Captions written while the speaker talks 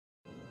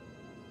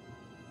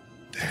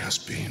has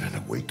been an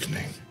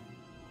awakening.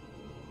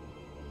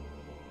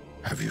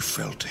 Have you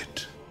felt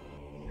it?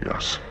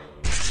 Yes.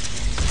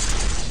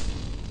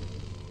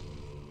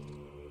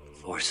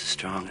 Force is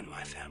strong in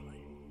my family.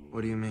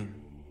 What do you mean?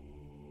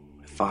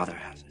 My father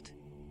has it.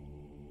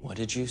 What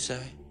did you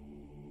say?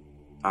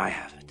 I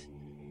have it.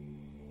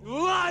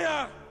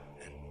 Liar!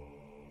 And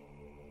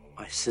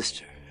my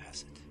sister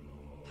has it.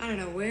 I don't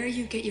know where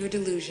you get your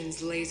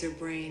delusions, laser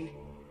brain.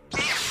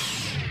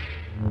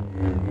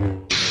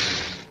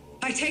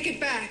 I take it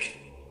back.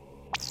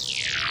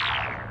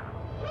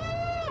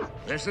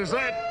 This is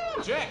it.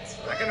 Jet!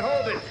 I can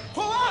hold it.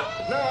 Pull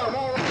up!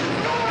 No.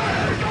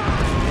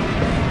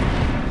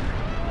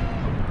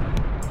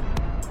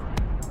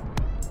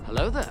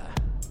 Hello there.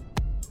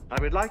 I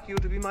would like you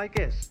to be my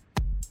guest.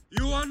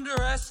 You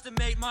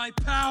underestimate my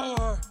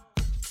power!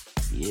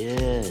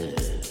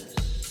 Yes.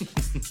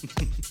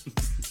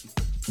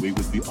 We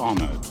would be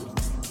honored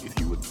if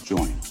you would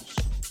join us.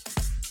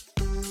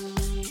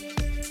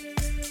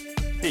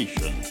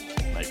 Patience,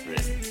 my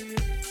friend.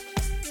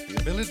 The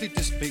ability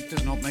to speak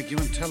does not make you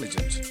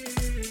intelligent.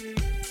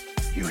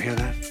 You hear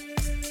that?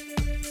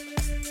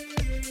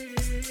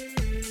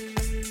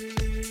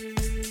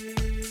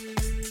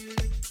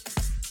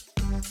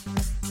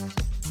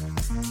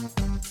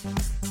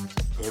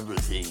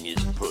 Everything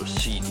is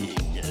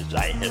proceeding as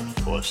I have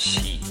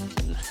foreseen.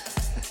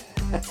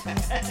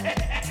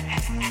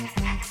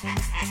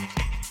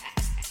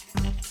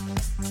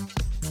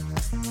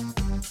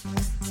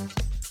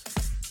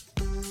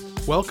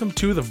 Welcome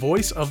to the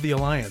Voice of the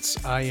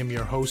Alliance. I am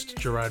your host,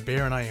 Gerard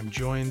Bear, and I am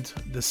joined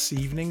this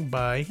evening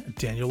by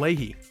Daniel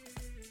Leahy.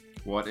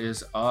 What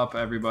is up,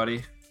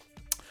 everybody?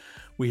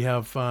 We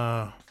have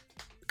a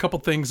couple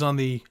things on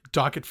the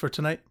docket for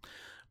tonight.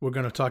 We're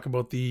going to talk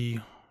about the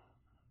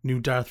new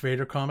Darth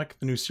Vader comic,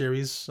 the new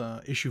series,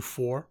 issue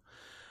 4,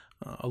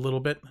 a little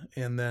bit.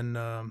 And then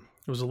there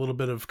was a little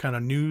bit of kind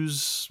of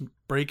news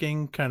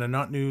breaking, kind of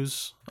not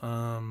news,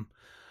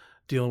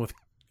 dealing with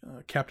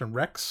Captain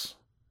Rex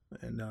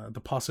and the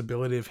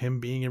possibility of him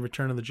being in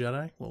Return of the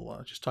Jedi.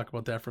 We'll just talk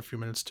about that for a few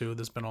minutes too.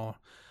 There's been a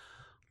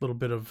little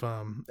bit of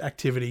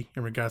activity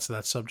in regards to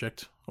that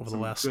subject over the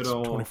last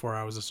 24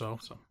 hours or so.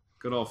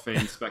 Good old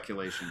fan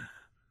speculation.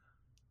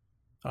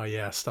 Oh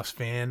yeah, stuff's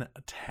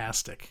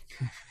fantastic.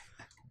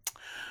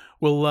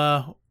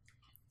 Well,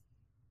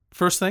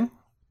 first thing,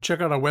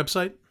 check out our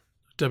website,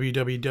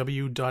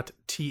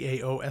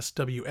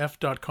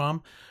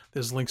 www.taoswf.com.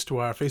 There's links to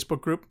our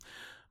Facebook group,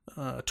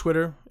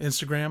 Twitter,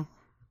 Instagram,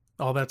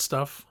 all that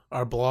stuff.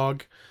 Our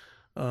blog.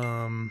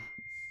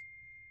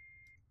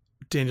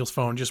 Daniel's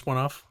phone just went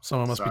off.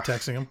 Someone must be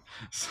texting him.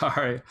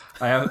 Sorry,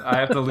 I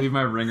have to leave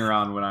my ringer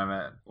on when I'm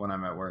at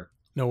work.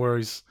 No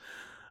worries.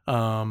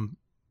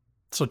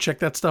 So check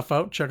that stuff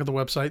out. Check out the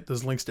website.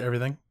 There's links to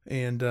everything.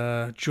 And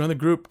join the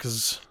group,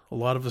 because a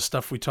lot of the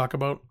stuff we talk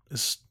about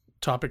is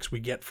topics we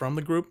get from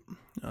the group.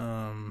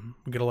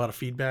 We get a lot of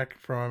feedback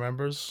from our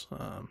members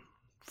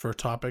for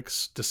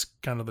topics. Just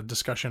kind of the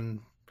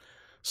discussion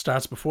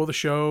starts before the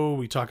show.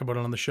 We talk about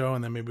it on the show,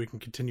 and then maybe we can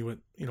continue it,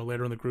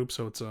 later in the group.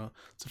 So it's a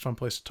fun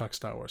place to talk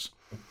Star Wars.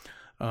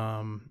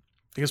 I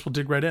guess we'll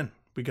dig right in.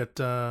 We got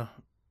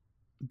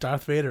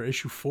Darth Vader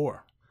issue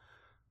 4.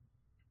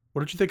 What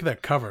did you think of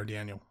that cover,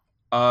 Daniel?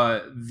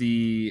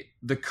 The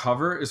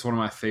cover is one of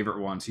my favorite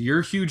ones.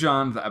 You're huge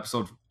on the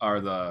episode or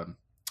the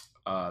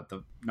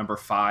number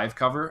 5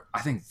 cover.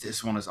 I think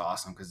this one is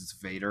awesome because it's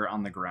Vader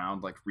on the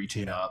ground, like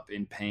reaching up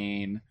in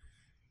pain.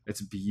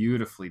 It's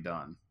beautifully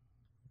done.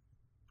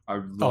 I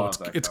love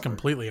that. It's cover.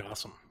 Completely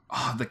awesome.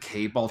 Oh, the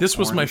cape all This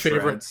was my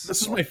favorite. Shreds.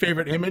 This is my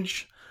favorite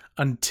image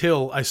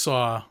until I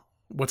saw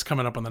what's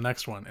coming up on the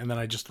next one, and then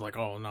I just like,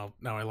 oh no,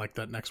 now I like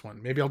that next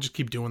one. Maybe I'll just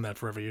keep doing that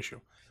for every issue.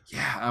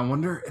 Yeah, I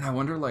wonder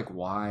like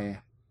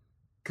why,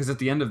 because at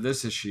the end of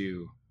this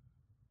issue,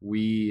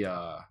 we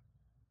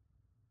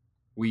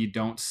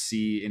don't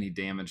see any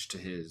damage to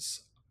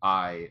his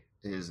eyepieces,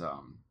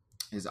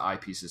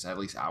 at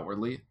least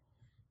outwardly,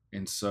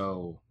 and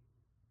so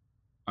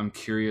I'm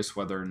curious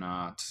whether or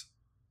not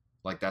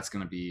like that's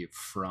going to be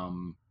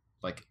from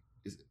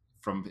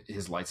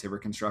his lightsaber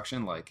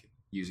construction, like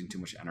using too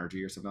much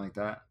energy or something like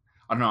that.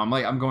 I don't know.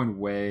 I'm going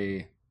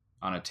way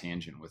on a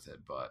tangent with it,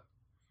 but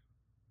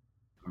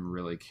I'm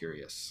really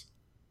curious.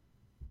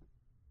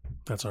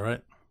 That's all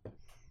right.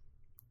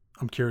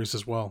 I'm curious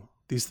as well.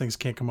 These things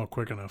can't come out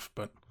quick enough,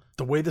 but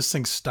the way this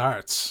thing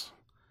starts,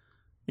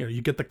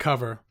 you get the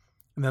cover,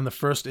 and then the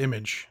first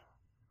image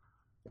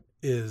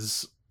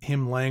is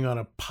him laying on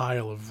a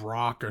pile of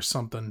rock or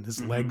something.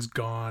 His legs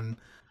gone.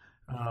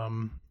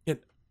 You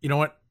know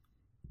what?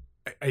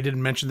 I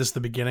didn't mention this at the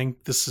beginning.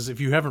 This is,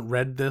 if you haven't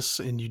read this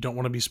and you don't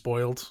want to be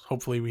spoiled,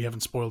 hopefully we haven't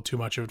spoiled too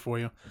much of it for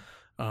you.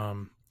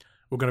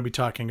 We're going to be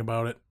talking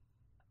about it.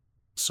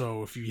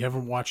 So if you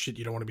haven't watched it,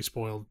 you don't want to be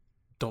spoiled,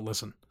 don't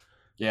listen.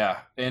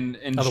 Yeah. And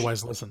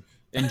otherwise listen.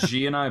 And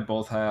G and I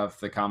both have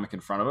the comic in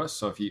front of us.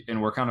 So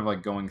we're kind of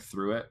like going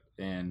through it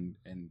and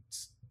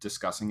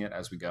discussing it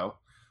as we go.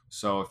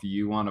 So if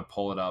you want to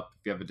pull it up,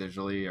 if you have it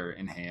digitally or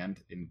in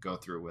hand and go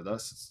through it with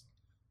us, it's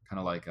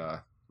kind of like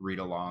read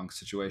along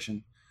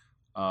situation.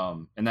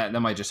 And that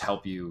might just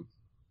help you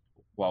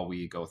while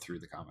we go through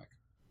the comic.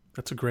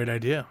 That's a great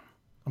idea.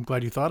 I'm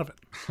glad you thought of it.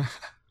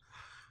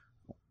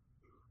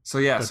 So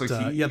yeah,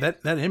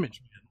 but, that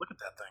image, man, look at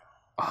that thing.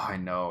 Oh, I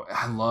know.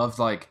 I love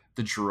like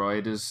the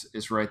droid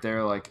is right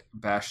there, like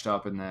bashed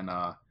up, and then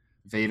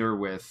Vader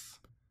with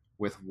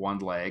one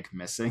leg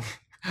missing.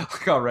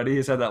 Like already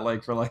he's had that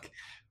leg for like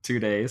 2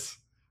 days,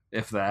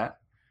 if that.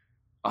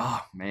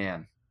 Oh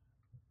man.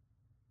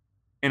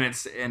 And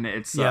it's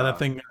that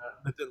thing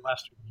that did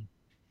last week.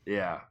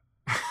 Yeah.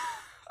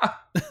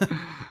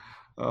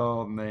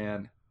 Oh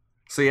man.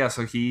 So yeah,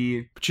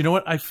 But you know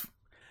what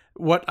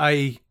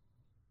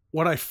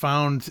I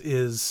found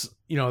is,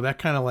 that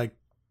kind of like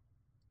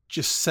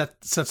just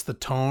sets the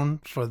tone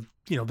for,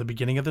 the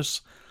beginning of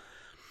this.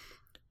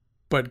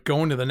 But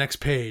going to the next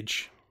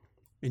page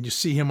and you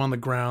see him on the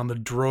ground, the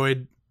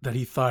droid that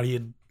he thought he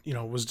had,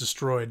 was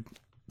destroyed,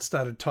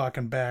 started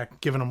talking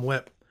back, giving him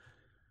lip.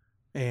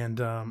 And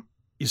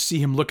you see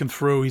him looking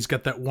through. He's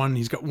got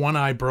one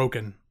eye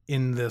broken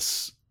in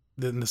this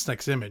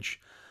next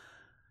image.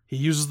 He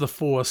uses the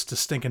Force to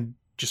stinking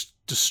just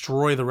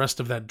destroy the rest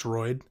of that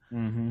droid.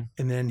 Mm-hmm.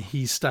 And then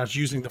he starts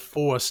using the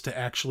Force to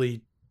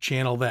actually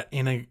channel that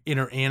inner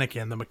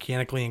Anakin, the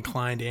mechanically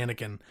inclined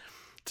Anakin,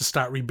 to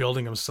start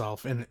rebuilding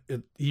himself. And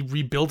he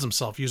rebuilds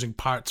himself using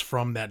parts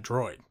from that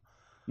droid,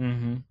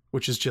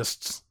 which is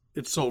just,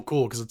 it's so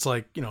cool because it's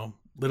like,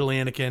 little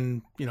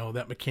Anakin,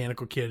 that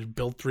mechanical kid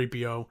built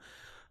 3PO.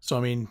 So, I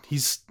mean,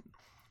 he's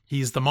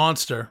the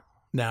monster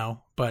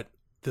now, but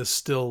there's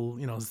still,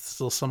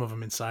 still some of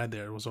him inside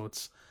there. So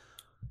it's,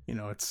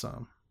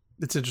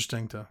 it's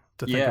interesting to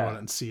think about it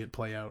and see it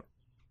play out.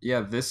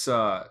 Yeah. This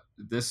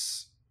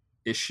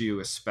issue,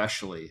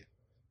 especially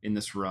in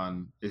this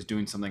run, is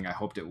doing something I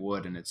hoped it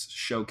would, and it's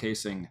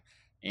showcasing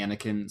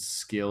Anakin's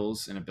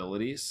skills and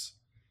abilities,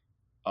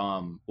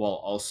 while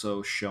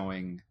also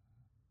showing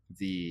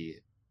the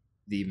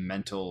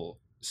mental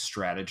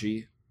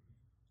strategy,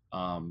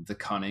 the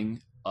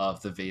cunning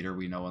of the Vader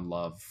we know and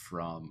love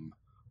from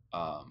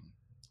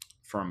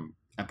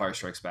Empire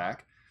Strikes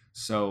Back.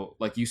 So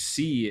like you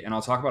see, and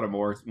I'll talk about it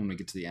more when we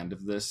get to the end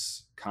of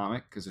this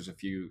comic, because there's a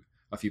few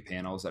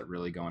panels that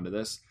really go into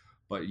this,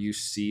 but you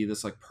see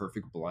this like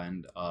perfect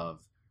blend of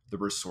the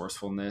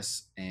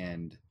resourcefulness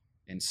and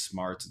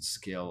smarts and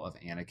skill of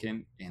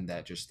Anakin in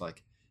that just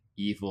like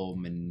evil,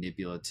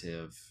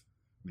 manipulative,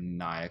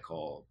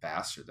 maniacal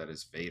bastard that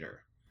is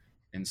Vader.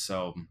 And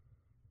so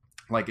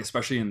like,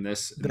 especially in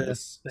this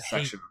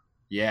section,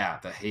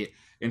 the hate.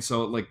 And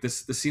so like the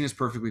scene is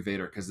perfectly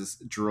Vader, because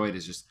this droid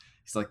is just,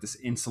 he's like this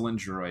insolent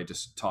droid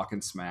just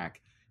talking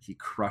smack. He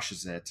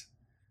crushes it,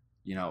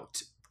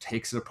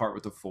 takes it apart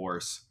with the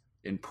Force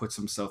and puts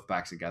himself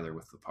back together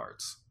with the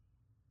parts.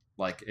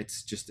 Like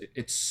it's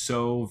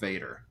so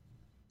Vader.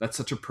 That's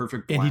such a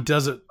perfect blend. And he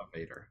does it. Of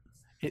Vader.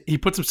 He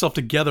puts himself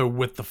together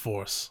with the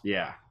Force.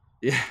 Yeah.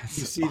 Yeah.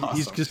 You see, awesome.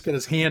 He's just got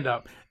his hand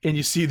up, and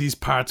you see these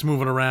parts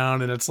moving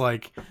around, and it's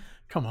like,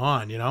 come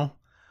on,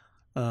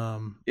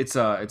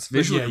 It's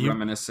visually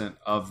reminiscent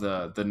of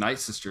the Night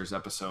Sisters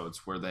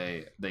episodes where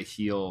they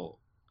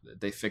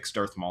fix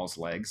Darth Maul's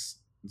legs.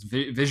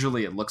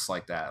 Visually, it looks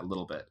like that a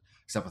little bit,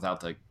 except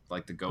without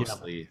the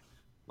ghostly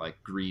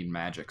like green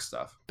magic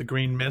stuff. The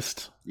green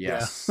mist.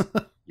 Yes,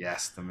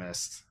 yes, the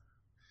mist.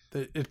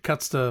 It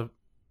cuts to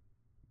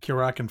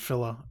Kirak and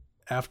Phila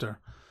after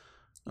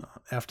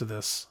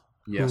this.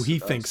 Yes, who he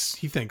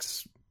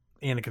thinks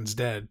Anakin's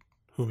dead,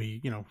 whom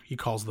he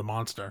calls the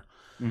monster.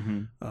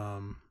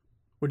 Mm-hmm.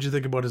 What'd you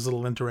think about his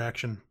little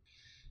interaction?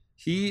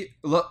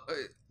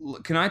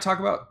 Can I talk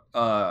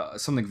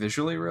about something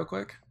visually real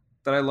quick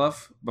that I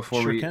love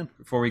before we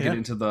get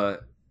into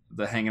the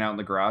hanging out in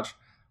the garage?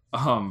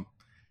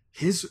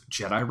 His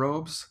Jedi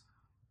robes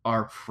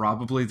are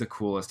probably the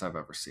coolest I've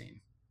ever seen.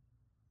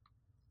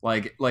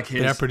 Like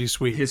his, they're pretty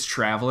sweet. His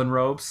traveling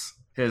robes,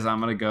 his I'm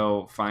gonna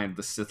go find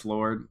the Sith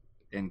Lord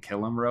and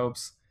kill him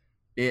robes.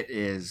 It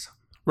is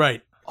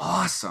right.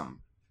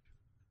 Awesome.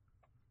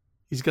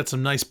 He's got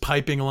some nice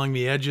piping along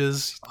the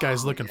edges.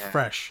 Guy's looking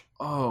fresh.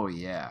 Oh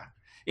yeah.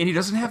 And he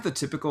doesn't have the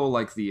typical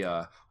like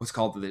the what's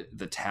called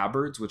the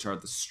tabards, which are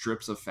the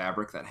strips of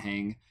fabric that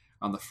hang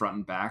on the front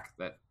and back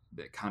that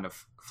kind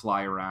of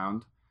fly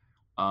around.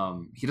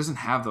 He doesn't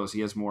have those.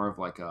 He has more of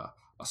like a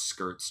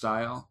skirt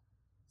style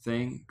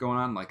thing going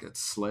on, like it's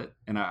slit,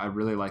 and I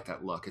really like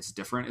that look. It's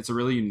different. It's a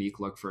really unique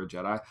look for a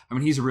Jedi. I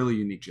mean, he's a really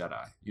unique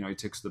Jedi. He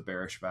takes the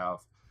bearish vow.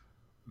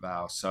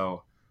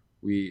 So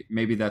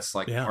maybe that's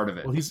like part of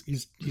it. Well,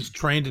 he's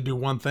trained to do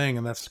one thing,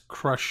 and that's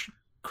crush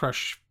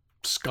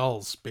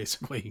skulls,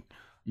 basically.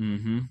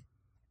 Mm-hmm.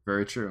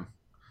 Very true.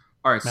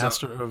 All right,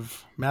 master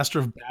of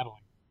battling.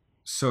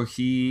 So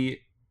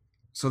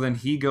then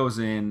he goes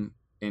in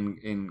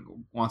and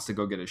wants to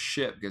go get his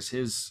ship, because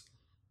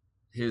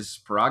his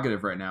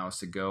prerogative right now is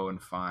to go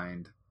and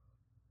find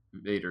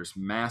Vader's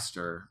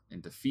master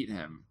and defeat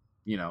him,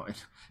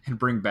 and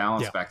bring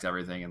balance back to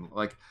everything. And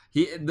like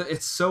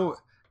it's so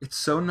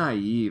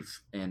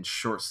naive and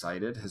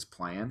short-sighted, his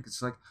plan.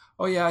 It's like,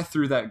 oh yeah, I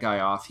threw that guy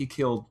off. He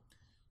killed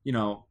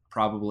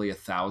probably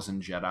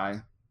 1,000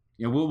 Jedi.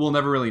 We'll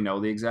never really know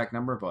the exact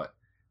number, but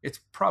it's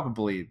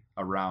probably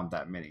around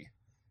that many.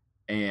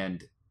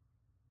 And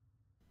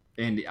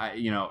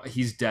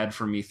he's dead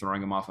from me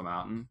throwing him off a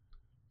mountain.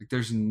 Like,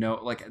 there's no,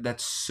 like,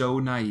 that's so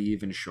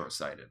naive and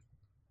short-sighted.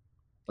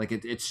 Like,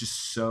 it's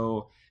just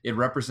so, it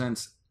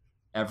represents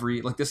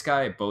this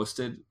guy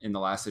boasted in the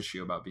last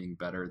issue about being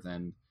better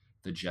than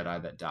the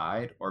Jedi that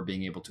died or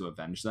being able to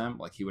avenge them.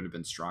 Like, he would have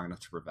been strong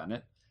enough to prevent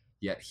it.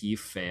 Yet he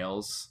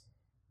fails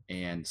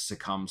and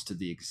succumbs to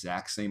the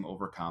exact same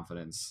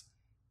overconfidence,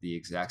 the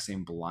exact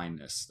same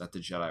blindness that the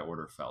Jedi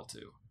Order fell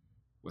to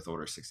with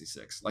Order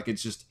 66. Like,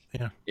 it's just,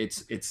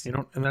 it's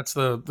and that's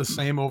the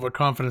same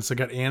overconfidence that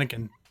got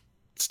Anakin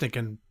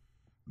stinking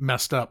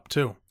messed up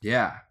too.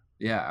 Yeah,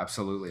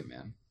 absolutely,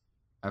 man.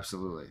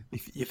 Absolutely.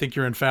 You think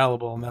you're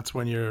infallible, and that's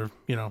when you're,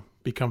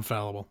 become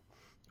fallible.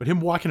 But him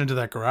walking into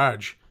that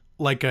garage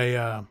like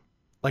a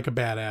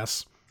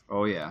badass.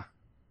 Oh yeah.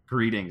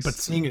 Greetings. But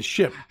seeing his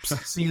ship,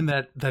 seeing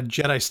that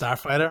Jedi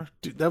starfighter,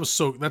 dude, that's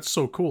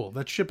so cool.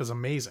 That ship is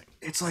amazing.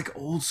 It's like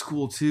old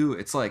school too.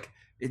 It's like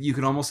you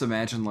can almost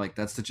imagine like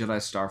that's the Jedi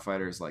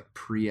starfighters like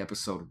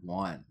pre-episode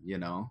 1,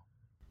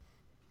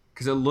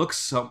 because it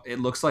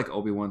looks like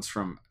Obi-Wan's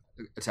from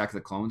Attack of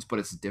the Clones, but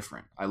it's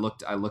different. I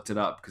looked it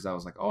up because I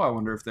was like, oh, I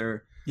wonder if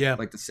they're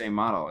like the same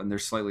model, and they're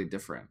slightly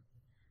different,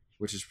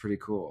 which is pretty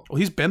cool. Well,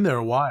 he's been there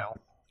a while,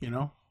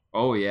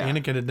 Oh yeah.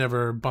 Anakin had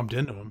never bumped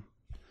into him.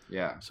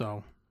 Yeah.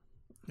 So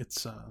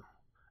it's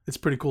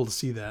pretty cool to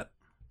see that.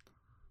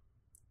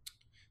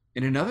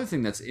 And another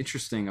thing that's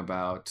interesting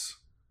about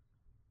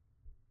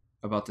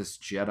this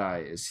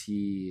Jedi is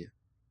he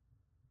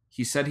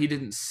said he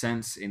didn't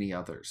sense any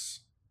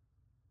others.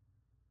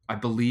 I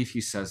believe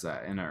he says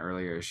that in an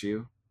earlier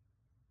issue.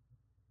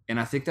 And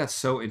I think that's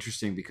so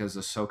interesting because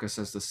Ahsoka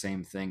says the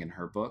same thing in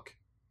her book,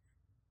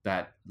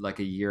 that like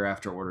a year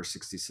after Order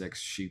 66,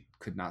 she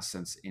could not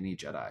sense any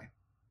Jedi,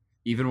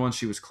 even when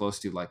she was close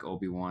to like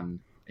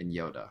Obi-Wan and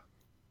Yoda.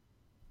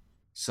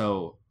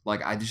 So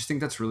like, I just think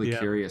that's really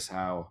curious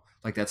how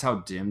like that's how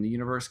dim the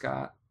universe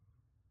got.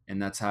 And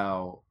that's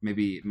how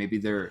maybe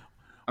they're,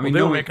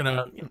 they were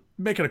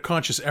making a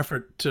conscious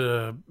effort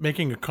to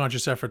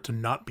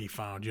not be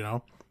found,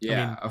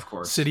 Yeah, of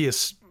course.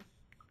 Sidious,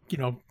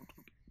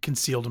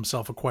 concealed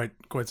himself for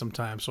quite some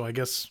time. So I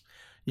guess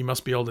you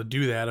must be able to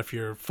do that if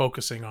you're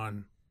focusing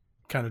on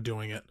kind of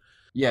doing it.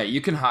 Yeah,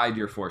 you can hide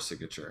your Force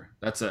signature.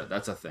 That's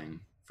a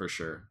thing for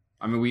sure.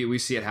 I mean, we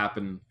see it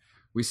happen.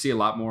 We see a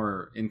lot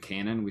more in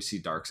canon. We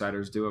see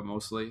Darksiders do it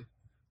mostly,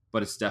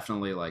 but it's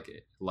definitely like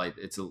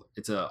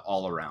it's a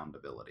all around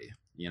ability.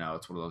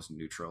 It's one of those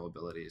neutral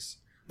abilities.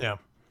 Yeah.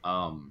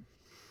 And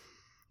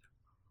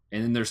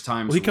then there's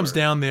times he comes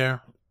down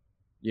there.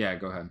 Yeah,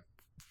 go ahead.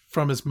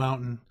 From his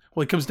mountain.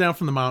 Well, he comes down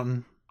from the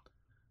mountain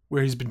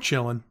where he's been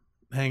chilling,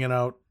 hanging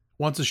out,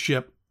 wants a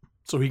ship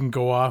so he can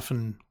go off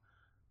and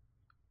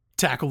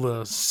tackle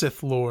the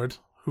Sith Lord,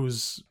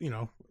 who's,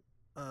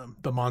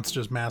 the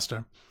monster's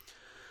master.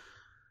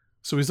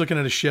 So he's looking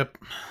at a ship,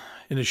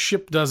 and his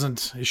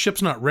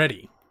ship's not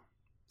ready.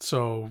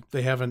 So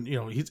they haven't,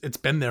 it's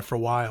been there for a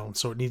while, and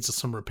so it needs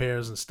some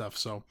repairs and stuff.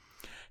 So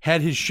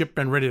had his ship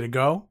been ready to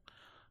go,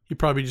 he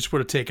probably just would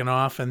have taken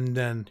off, and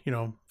then,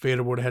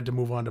 Vader would have had to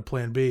move on to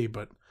plan B.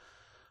 But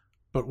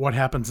what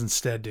happens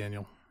instead,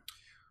 Daniel?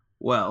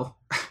 Well,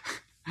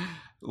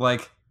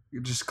 like,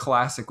 just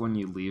classic when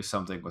you leave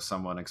something with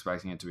someone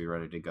expecting it to be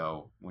ready to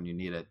go when you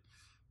need it.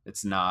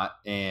 It's not,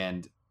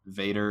 and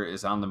Vader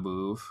is on the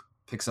move,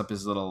 picks up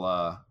his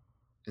little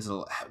it's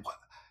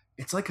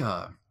like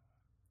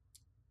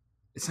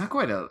it's not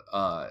quite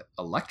a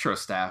electro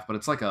staff, but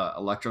it's like a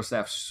electro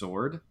staff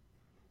sword.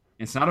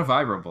 It's not a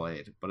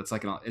vibroblade, but it's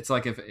like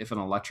if an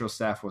electro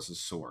staff was a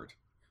sword.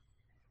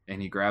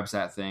 And he grabs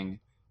that thing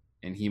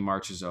and he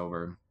marches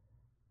over.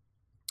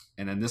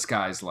 And then this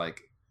guy's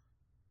like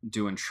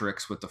doing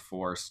tricks with the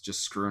Force,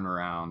 just screwing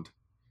around,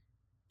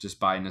 just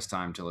biding his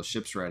time till his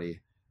ship's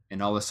ready.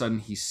 And all of a sudden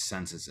he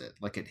senses it,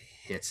 like it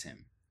hits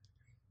him.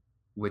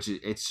 Which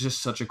it's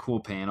just such a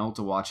cool panel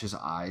to watch his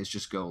eyes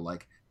just go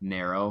like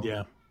narrow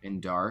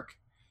and dark.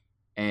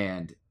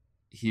 And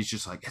he's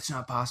just like, it's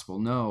not possible.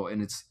 No.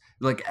 And it's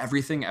like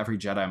everything every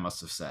Jedi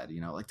must have said,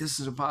 like, this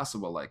is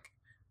impossible. Like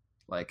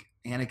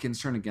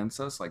Anakin's turned against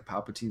us. Like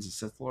Palpatine's a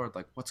Sith Lord.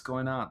 Like, what's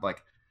going on?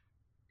 Like,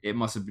 it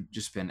must have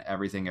just been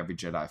everything every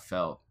Jedi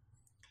felt.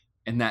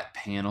 And that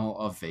panel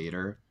of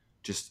Vader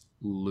just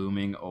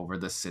looming over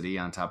the city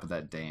on top of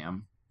that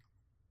dam.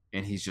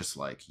 And he's just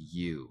like,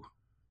 you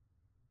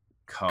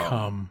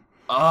come.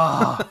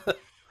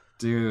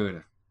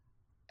 Dude,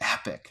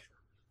 epic.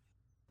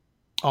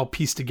 All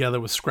pieced together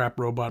with scrap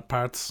robot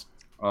parts.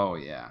 Oh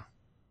yeah,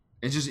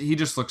 he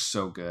just looks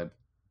so good.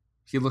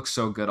 He looks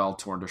so good, all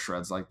torn to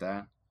shreds like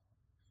that.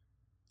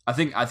 I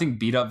think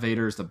beat up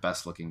Vader is the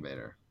best looking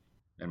Vader,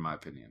 in my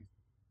opinion.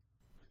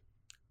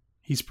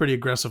 He's pretty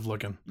aggressive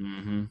looking.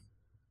 Mm-hmm.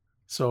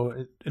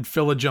 So and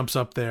Phila jumps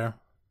up there,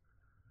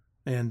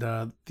 and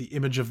the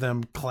image of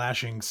them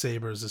clashing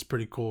sabers is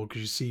pretty cool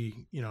because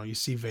you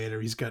see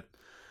Vader. He's got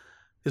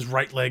His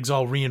right leg's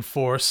all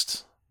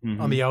reinforced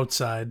on the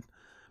outside.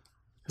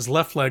 His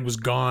left leg was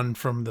gone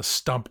from the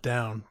stump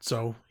down,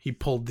 so he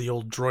pulled the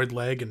old droid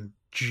leg and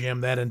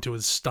jammed that into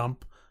his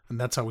stump, and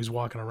that's how he's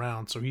walking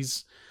around. So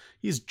he's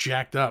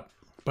jacked up,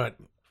 but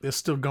they're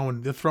still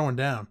going. They're throwing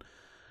down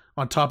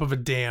on top of a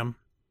dam.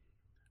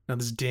 Now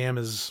this dam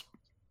is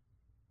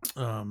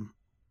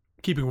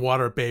keeping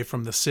water at bay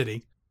from the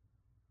city.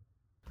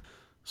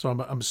 So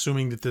I'm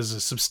assuming that there's a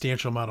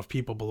substantial amount of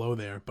people below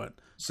there. But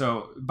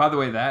so, by the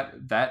way,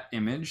 that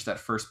image, that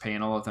first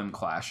panel of them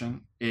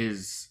clashing,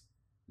 is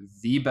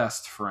the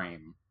best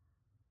frame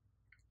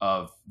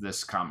of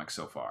this comic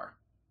so far,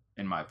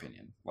 in my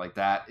opinion. Like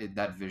that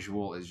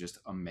visual is just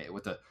amazing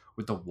with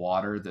the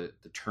water, the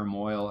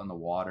turmoil in the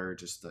water,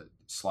 just the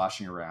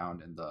sloshing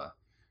around, and the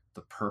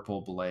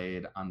purple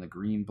blade on the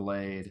green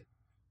blade,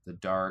 the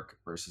dark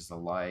versus the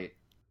light,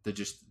 the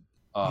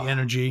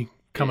energy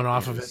coming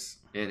off of it.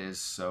 It is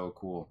so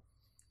cool.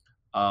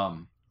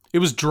 It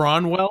was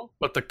drawn well,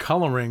 but the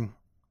coloring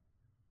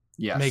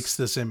makes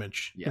this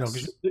image. Yes. You know,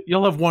 'cause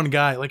you'll have one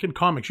guy, like in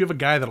comics, you have a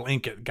guy that'll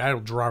ink it, a guy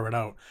will draw it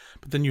out,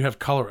 but then you have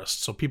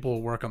colorists, so people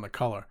will work on the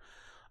color.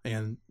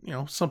 And you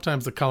know,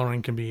 sometimes the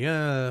coloring can be,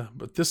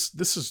 but this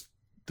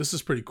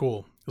is pretty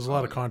cool. There's a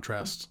lot of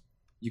contrast.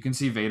 You can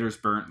see Vader's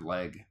burnt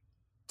leg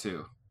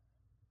too.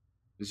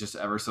 It's just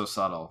ever so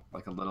subtle,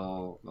 like a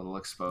little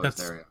exposed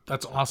area.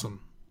 That's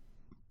awesome.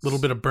 A little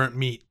bit of burnt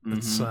meat.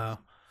 It's a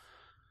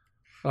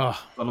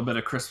little bit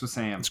of Christmas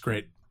ham. It's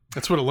great.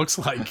 That's what it looks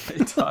like.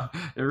 It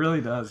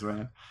really does,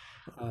 man.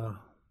 All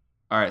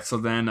right, so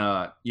then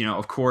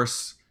of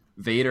course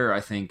Vader, I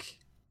think,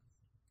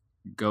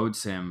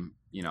 goads him.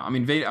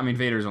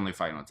 Vader's only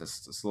fighting with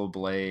this little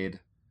blade,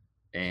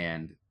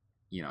 and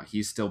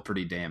he's still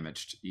pretty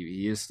damaged.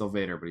 He is still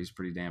Vader, but he's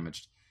pretty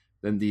damaged.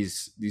 Then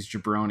these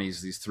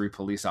jabronis, these 3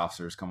 police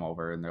officers come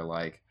over, and they're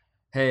like,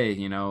 "Hey,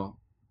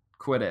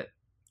 quit it."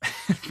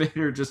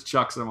 Vader just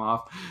chucks him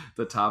off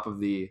the top of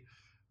the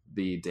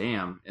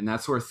dam, and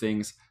that's where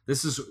things.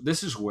 This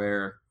is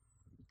where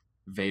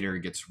Vader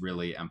gets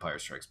really Empire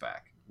Strikes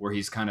Back, where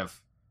he's kind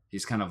of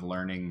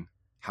learning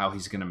how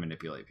he's going to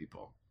manipulate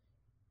people.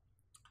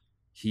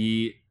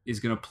 He is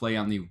going to play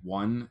on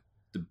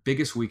the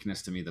biggest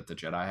weakness to me that the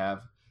Jedi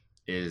have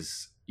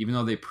is, even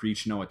though they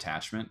preach no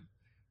attachment,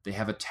 they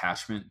have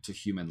attachment to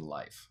human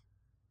life.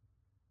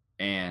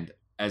 And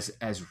as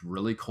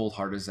really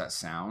cold-hearted as that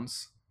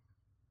sounds,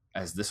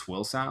 as this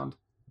will sound,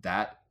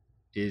 that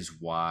is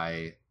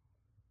why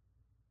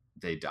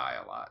they die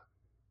a lot.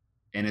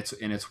 And it's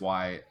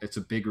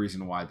a big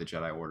reason why the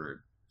Jedi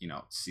Order,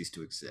 ceased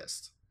to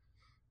exist.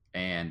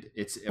 And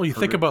you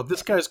think about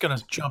this guy's going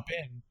to jump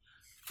in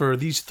for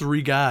these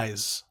 3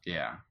 guys.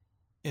 Yeah.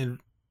 And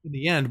in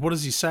the end, what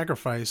does he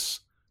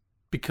sacrifice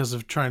because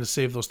of trying to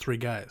save those 3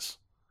 guys?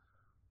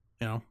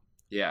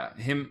 Yeah,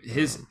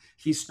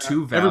 he's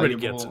too valuable. Everybody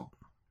gets it.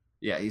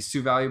 Yeah, he's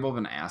too valuable of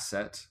an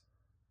asset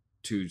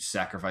to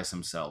sacrifice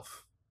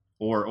himself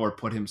or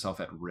put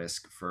himself at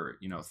risk for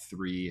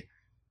 3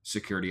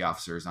 security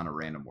officers on a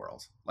random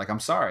world. Like, I'm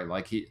sorry,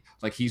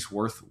 he's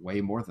worth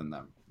way more than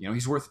them.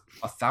 He's worth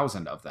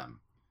 1,000 of them.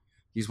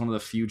 He's one of the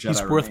few Jedi.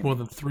 He's worth more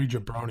than 3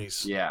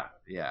 jabronis. Yeah.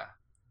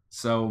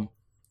 So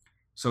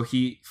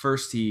he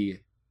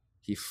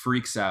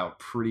freaks out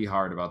pretty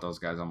hard about those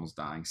guys almost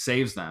dying,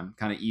 saves them,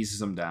 kind of eases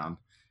them down,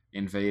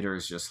 and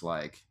Vader's just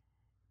like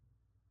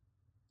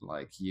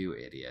you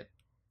idiot,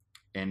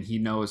 and he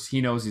knows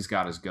he's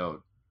got his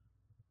goat.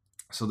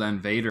 So then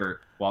Vader,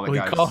 while the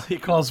guys he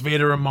calls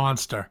Vader a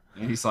monster,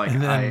 and he's like,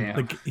 I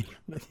am.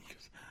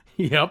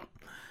 Yep,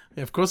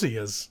 of course he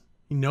is.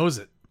 He knows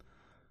it.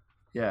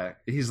 Yeah,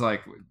 he's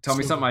like, tell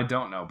me something I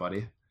don't know,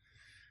 buddy.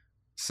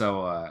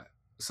 So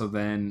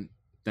then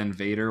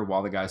Vader,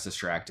 while the guy's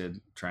distracted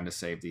trying to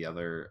save the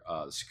other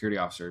security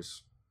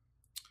officers,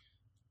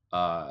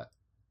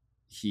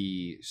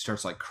 he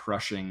starts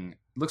crushing.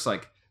 Looks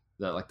like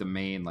the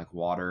main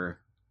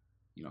water,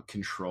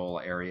 control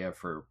area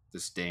for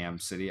this damn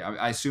city.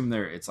 I assume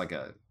it's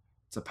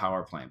a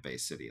power plant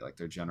based city. Like,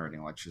 they're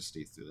generating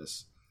electricity through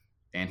this,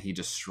 and he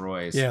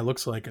destroys. Yeah, it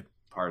looks like it.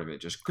 Part of it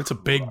just. It's a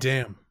big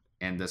dam.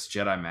 And this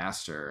Jedi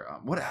Master,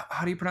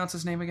 how do you pronounce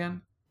his name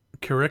again?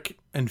 Karuk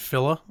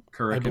Anfilla,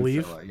 I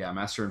believe. Anfilla. Yeah,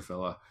 Master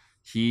Anfilla.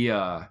 He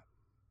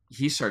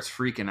starts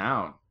freaking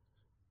out,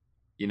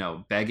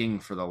 begging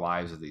for the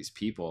lives of these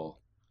people,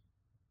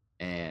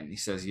 and he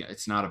says,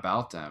 it's not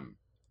about them,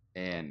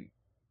 and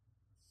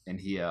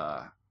he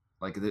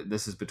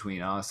this is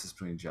between us, this is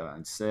between Jedi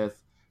and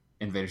Sith,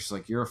 and Vader's just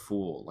like, you're a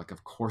fool. Like,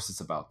 of course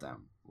it's about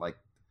them. Like,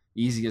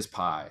 easy as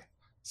pie.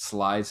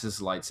 Slides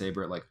his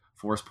lightsaber,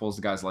 force pulls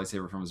the guy's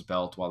lightsaber from his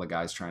belt while the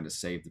guy's trying to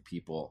save the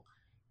people,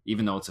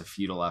 even though it's a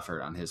futile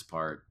effort on his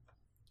part.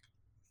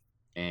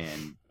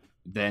 And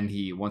then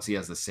once he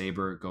has the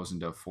saber, goes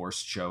into a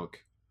force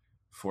chokes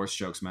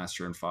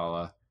Master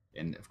Anfalla,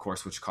 and of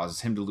course, which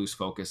causes him to lose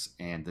focus,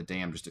 and the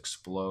dam just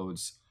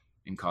explodes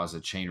and causes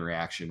a chain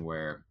reaction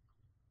where,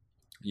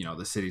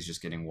 the city's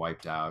just getting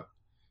wiped out,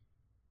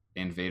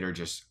 and Vader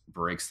just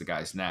breaks the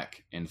guy's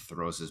neck and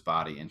throws his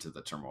body into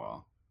the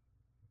turmoil.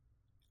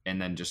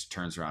 and then just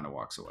turns around and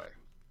walks away.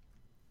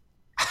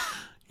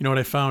 You know what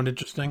I found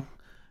interesting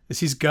is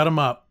he's got him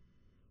up,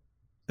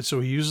 and so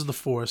he uses the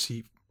Force.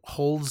 He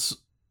holds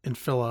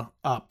Infilla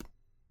up,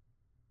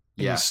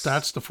 and he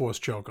starts to Force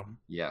choke him.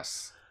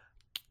 Yes.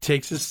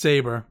 Takes his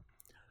saber,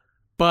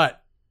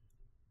 but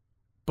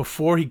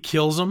before he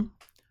kills him,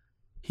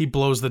 he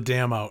blows the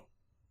dam out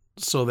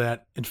so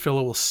that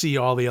Infilla will see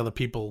all the other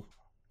people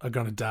are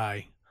going to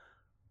die.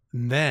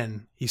 And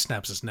then he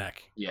snaps his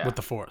neck with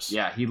the Force.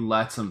 Yeah, he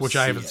lets him which see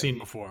I haven't it. seen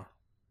before.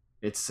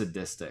 It's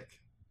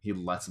sadistic. He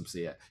lets him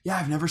see it. Yeah,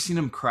 I've never seen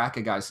him crack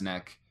a guy's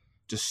neck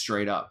just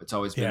straight up. It's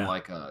always been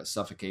like a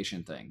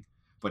suffocation thing.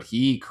 But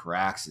he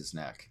cracks his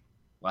neck.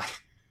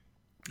 Like,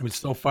 I mean,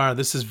 so far,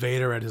 this is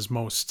Vader at his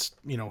most,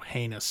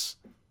 heinous.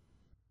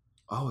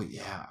 Oh,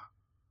 yeah.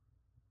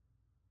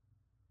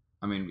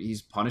 I mean,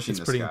 he's punishing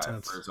this guy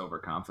for his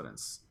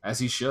overconfidence. As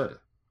he should.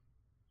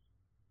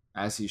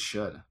 As he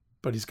should.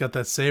 But he's got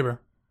that saber.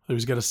 So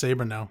he's got a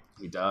saber now.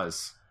 He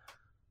does.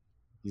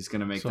 He's going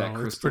to make that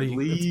crystal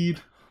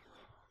bleed.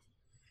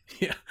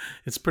 Yeah,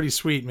 it's pretty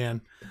sweet,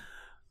 man.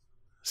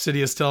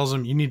 Sidious tells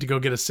him, you need to go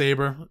get a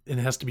saber. It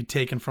has to be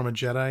taken from a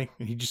Jedi.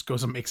 And he just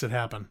goes and makes it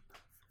happen.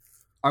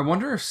 I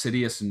wonder if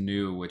Sidious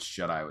knew which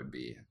Jedi would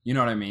be. You know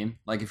what I mean?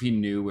 Like, if he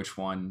knew which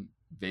one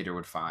Vader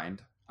would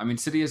find. I mean,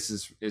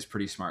 Sidious is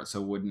pretty smart,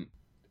 so it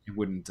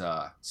wouldn't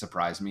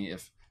surprise me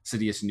if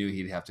Sidious knew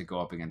he'd have to go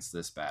up against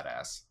this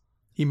badass.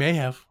 He may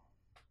have.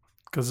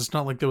 Because it's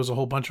not like there was a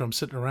whole bunch of them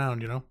sitting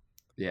around,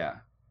 Yeah,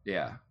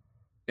 yeah.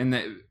 And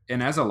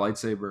as a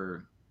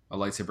lightsaber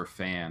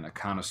fan, a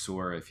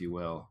connoisseur, if you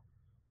will,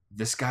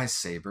 this guy's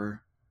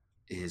saber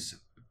is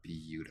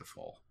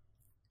beautiful.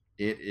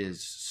 It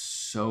is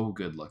so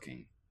good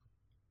looking.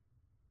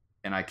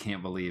 And I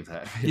can't believe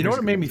that. You know what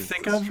it made me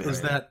think of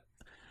is that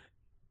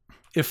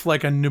if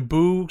like a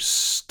Naboo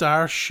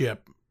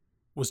starship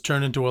was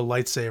turned into a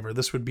lightsaber,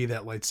 this would be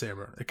that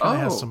lightsaber. It kind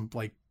of has some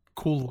like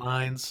cool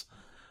lines.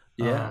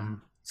 Yeah.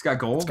 It's got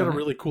gold. It's got a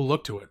really cool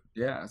look to it.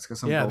 Yeah, it's got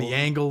some gold. the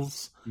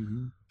angles.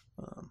 Mm-hmm.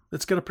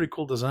 It's got a pretty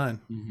cool design.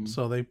 Mm-hmm.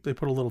 So they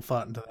put a little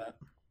thought into that.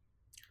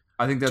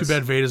 I think that's too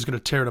bad Vader's going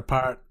to tear it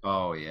apart.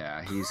 Oh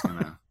yeah, he's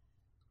gonna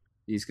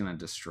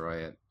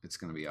destroy it. It's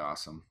gonna be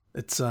awesome.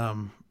 It's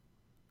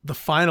the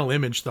final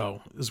image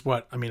though is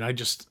what I mean.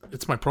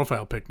 It's my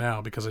profile pic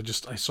now because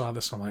I saw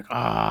this and I'm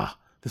like,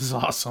 this is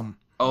awesome.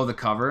 Oh, the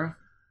cover.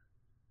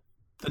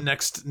 The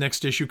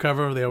next issue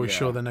cover. They always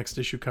show the next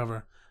issue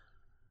cover,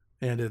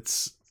 and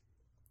it's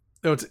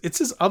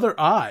his other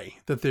eye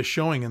that they're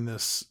showing in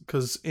this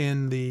because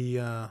in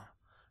the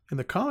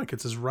comic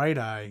it's his right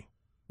eye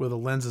where the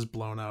lens is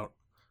blown out.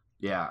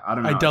 Yeah, I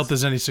don't know. I doubt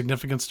there's any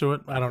significance to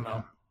it. I don't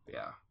know.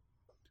 Yeah.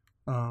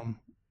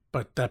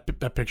 But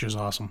that picture is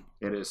awesome.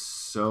 It is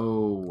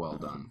so well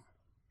done.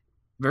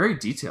 Very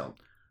detailed.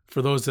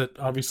 For those that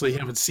obviously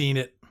haven't seen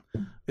it,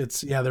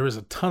 there is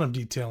a ton of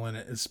detail in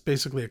it. It's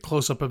basically a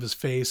close up of his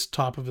face,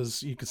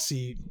 you can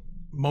see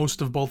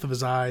most of both of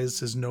his eyes,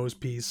 his nose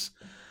piece,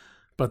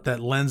 but that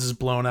lens is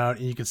blown out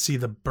and you can see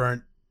the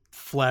burnt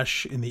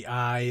flesh in the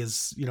eye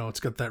is, it's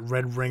got that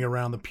red ring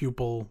around the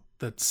pupil,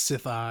 that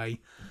Sith eye.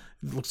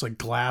 It looks like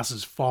glass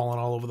is falling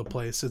all over the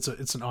place.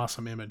 It's an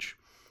awesome image.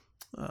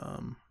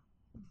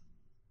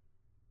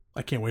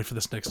 I can't wait for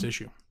this next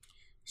issue.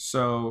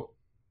 So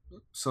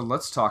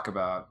let's talk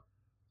about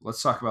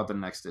the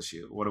next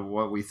issue.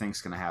 What we think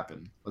is going to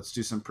happen. Let's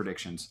do some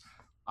predictions.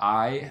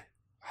 I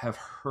have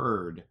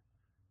heard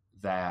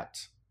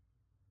that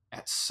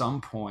at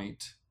some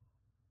point,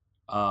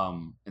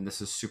 and this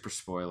is super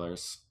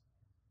spoilers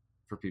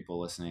for people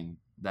listening,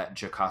 that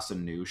Jocasta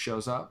Nu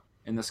shows up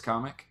in this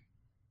comic.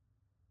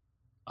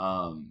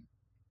 And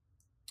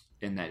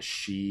that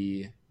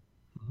she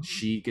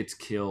gets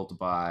killed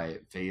by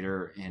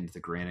Vader and the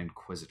Grand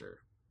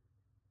Inquisitor.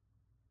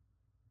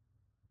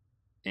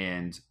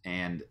 And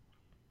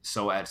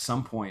so at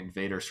some point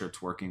Vader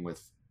starts working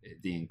with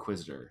the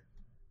Inquisitor.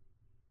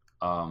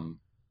 And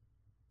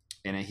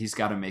he's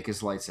got to make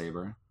his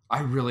lightsaber.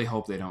 I really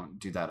hope they don't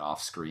do that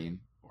off screen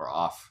or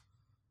off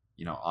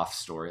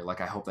story.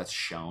 Like I hope that's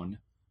shown,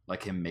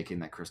 like him making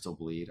that crystal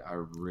bleed. I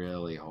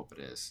really hope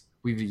it is.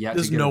 We've yet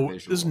to get a visual.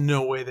 There's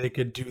no way they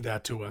could do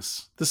that to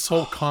us. This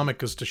whole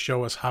comic is to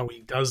show us how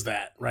he does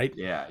that, right?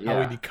 Yeah.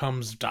 How he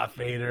becomes Darth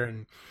Vader,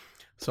 and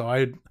so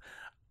I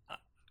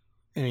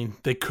mean,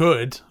 they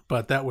could,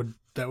 but that would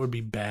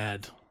be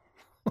bad.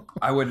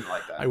 I wouldn't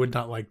like that. I would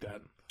not like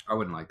that. I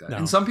wouldn't like that. No.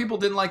 And some people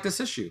didn't like this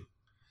issue,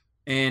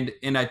 and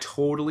I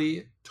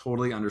totally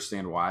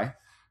understand why,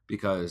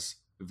 because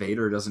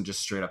Vader doesn't just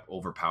straight up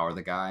overpower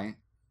the guy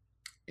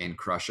and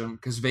crush him,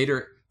 because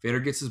Vader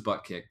gets his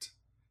butt kicked.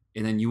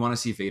 And then you want to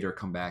see Vader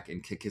come back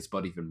and kick his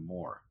butt even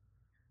more.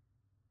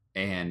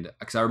 And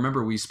because I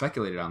remember we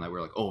speculated on that. We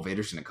were like, oh,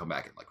 Vader's going to come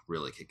back and like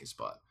really kick his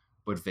butt.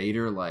 But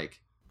Vader,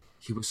 like,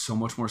 he was so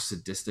much more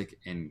sadistic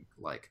and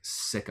like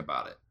sick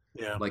about it.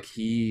 Yeah. Like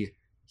he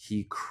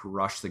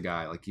crushed the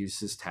guy, like used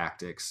his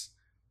tactics,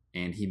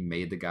 and he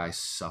made the guy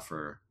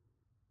suffer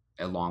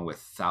along with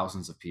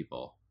thousands of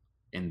people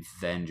and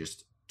then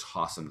just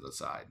toss him to the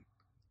side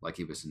like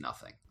he was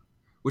nothing.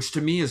 which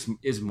to me is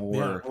more.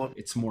 Yeah, well,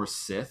 it's more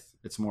Sith.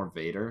 It's more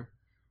Vader.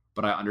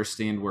 But I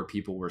understand where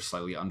people were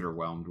slightly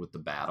underwhelmed with the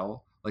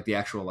battle, like the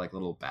actual like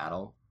little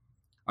battle.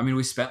 I mean,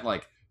 we spent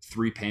like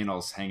 3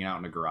 panels hanging out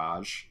in a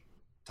garage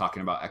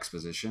talking about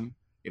exposition,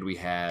 and we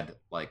had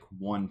like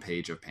 1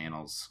 page of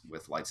panels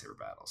with lightsaber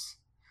battles.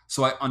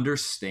 So I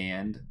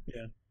understand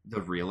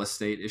the real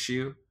estate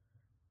issue,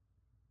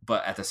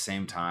 but at the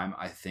same time,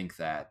 I think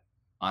that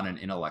on an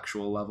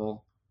intellectual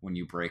level, when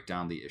you break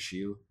down the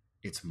issue,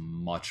 it's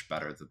much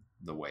better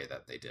the way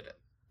that they did it.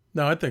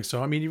 No, I think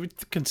so. I mean, you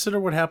would consider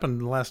what happened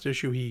in the last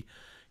issue. He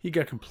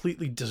got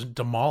completely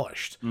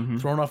demolished,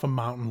 thrown off a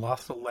mountain,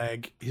 lost a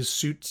leg. His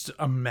suit's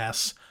a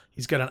mess.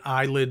 He's got an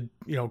eyelid,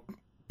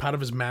 part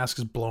of his mask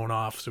is blown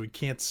off, so he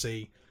can't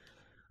see.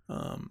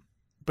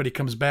 But he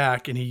comes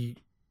back, and he,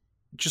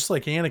 just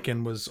like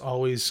Anakin, was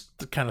always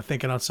kind of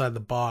thinking outside the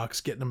box,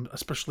 getting him,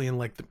 especially in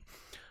like the,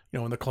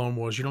 in the Clone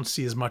Wars. You don't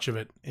see as much of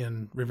it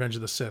in Revenge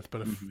of the Sith,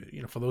 but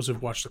if for those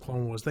who've watched the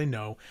Clone Wars, they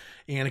know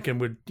Anakin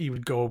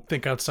would go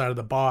think outside of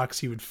the box.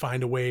 He would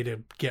find a way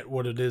to get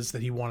what it is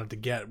that he wanted to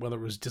get, whether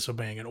it was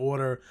disobeying an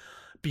order,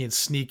 being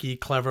sneaky,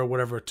 clever,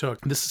 whatever it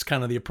took. This is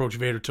kind of the approach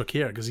Vader took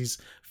here, because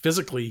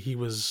he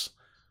was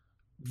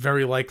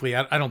very likely,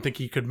 I don't think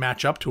he could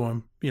match up to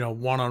him,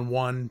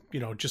 one-on-one,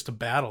 just a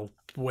battle,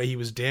 the way he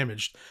was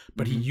damaged.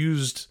 But he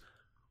used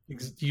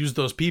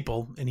those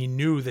people, and he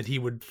knew that he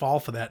would fall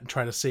for that and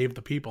try to save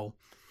the people,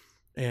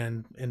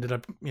 and ended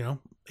up,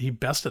 he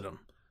bested him.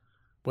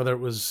 Whether it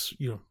was,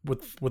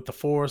 with the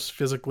Force,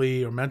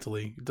 physically or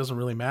mentally, it doesn't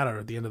really matter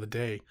at the end of the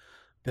day.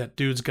 That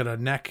dude's got a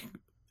neck,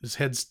 his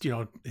head's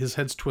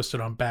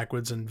twisted on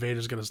backwards, and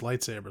Vader's got his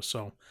lightsaber,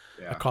 so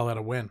I call that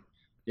a win.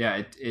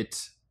 Yeah,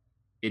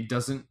 it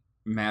doesn't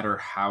matter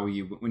how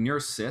when you're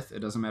a Sith, it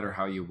doesn't matter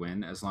how you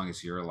win as long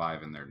as you're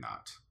alive and they're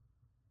not.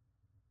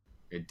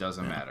 It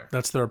doesn't matter.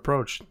 That's their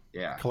approach.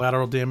 Yeah.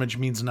 Collateral damage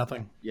means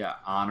nothing. Yeah.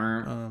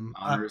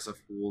 Honor is a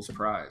fool's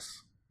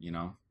prize.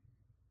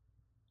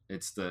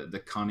 It's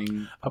the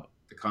cunning.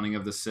 The cunning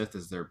of the Sith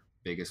is their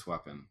biggest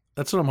weapon.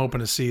 That's what I'm hoping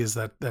to see, is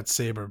that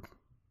saber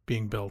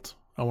being built.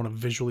 I want to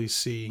visually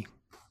see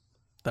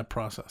that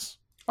process.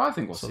 Oh, I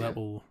think we'll see that.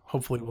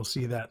 Hopefully we'll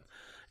see that.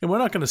 And we're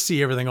not going to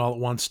see everything all at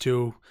once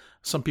too.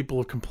 Some people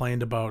have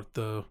complained about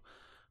the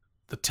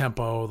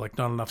tempo, like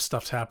not enough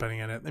stuff's happening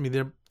in it. I mean,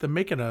 they're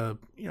making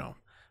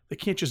they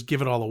can't just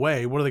give it all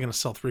away. What are they going to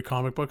sell, 3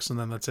 comic books and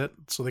then that's it?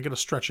 So they got to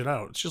stretch it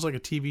out. It's just like a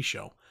TV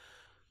show.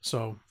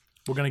 So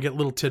we're going to get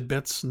little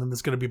tidbits, and then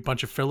there's going to be a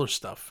bunch of filler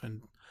stuff.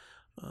 And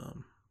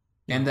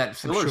that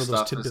filler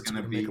stuff is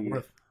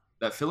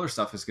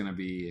going to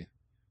be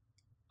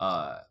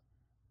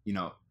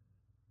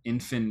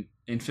infant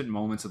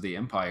moments of the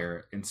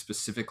Empire, and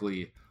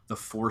specifically the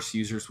Force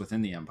users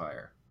within the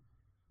Empire.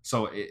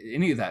 So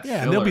any of that,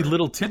 and there'll be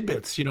little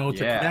tidbits, to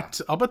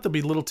connect. I'll bet there'll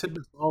be little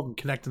tidbits involved in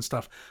connecting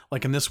stuff.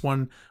 Like in this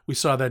one, we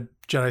saw that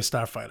Jedi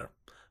Starfighter,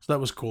 so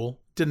that was cool.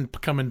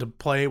 Didn't come into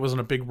play; it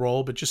wasn't a big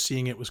role, but just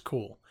seeing it was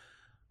cool.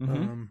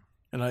 And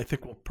I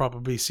think we'll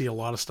probably see a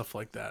lot of stuff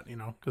like that,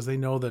 because they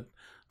know that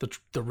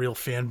the real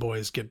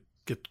fanboys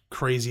get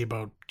crazy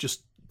about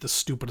just the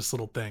stupidest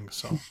little things.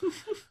 So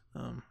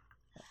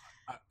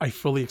I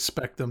fully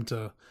expect them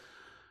to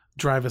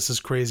drive us as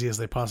crazy as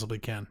they possibly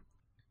can.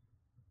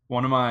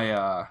 One of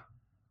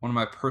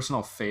my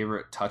personal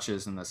favorite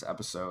touches in this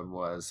episode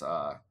was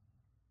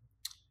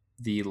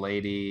the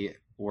lady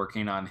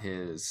working on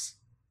his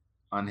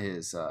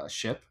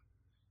ship.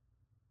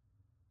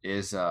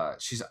 She's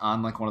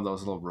on like one of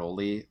those little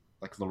rolly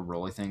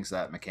things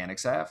that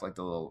mechanics have, like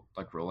the little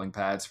like rolling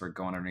pads for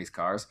going underneath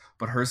cars,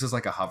 but hers is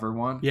like a hover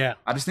one. Yeah,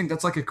 I just think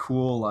that's like a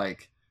cool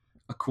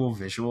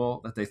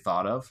visual that they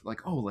thought of.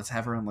 Like, oh, let's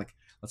have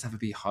it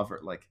be hover,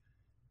 like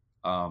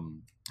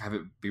have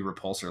it be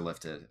repulsor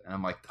lifted, and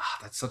I'm like,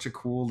 that's such a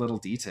cool little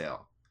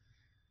detail.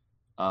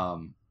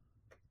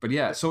 But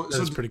yeah, so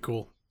that's pretty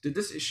cool. Did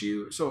this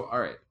issue? So all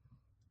right,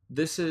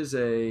 this is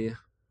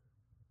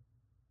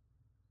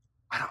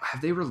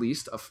have they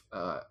released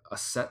a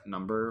set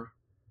number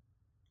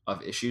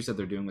of issues that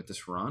they're doing with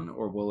this run,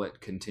 or will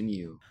it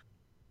continue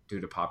due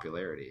to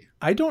popularity?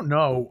 I don't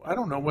know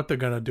what they're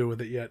gonna do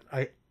with it yet.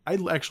 I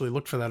actually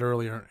looked for that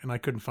earlier and I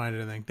couldn't find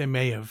anything. They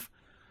may have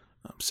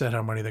said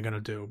how many they're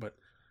gonna do, but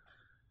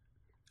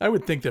I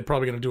would think they're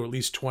probably gonna do at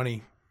least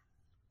 20,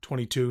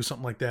 22,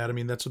 something like that. I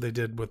mean, that's what they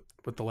did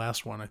with the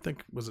last one. I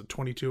think, was it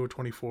 22 or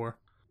 24?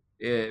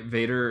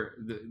 Vader,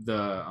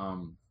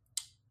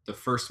 the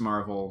first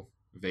Marvel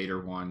Vader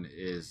one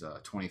is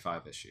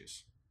 25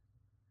 issues,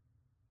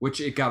 which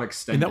it got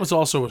extended. And that was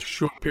also a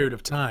short period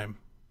of time.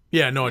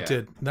 Yeah, no, it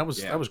did. That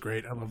was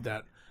great. I love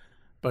that.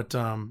 But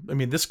I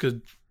mean,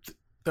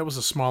 that was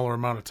a smaller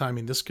amount of time. I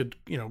mean, this could,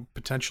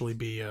 potentially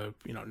be a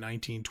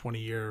 19, 20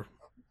 year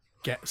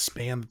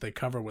span that they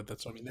cover with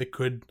it. So I mean, they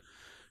could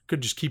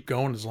just keep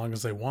going as long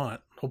as they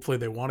want. Hopefully,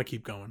 they want to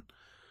keep going.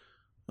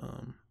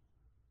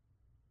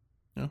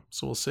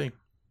 So we'll see.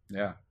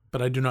 Yeah.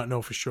 But I do not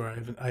know for sure.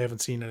 I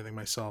haven't seen anything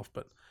myself.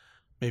 But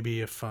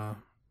maybe if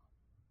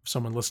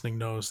someone listening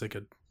knows, they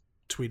could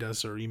tweet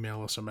us or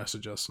email us or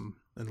message us, and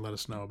and let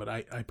us know. But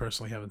I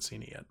personally haven't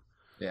seen it yet.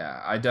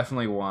 Yeah, I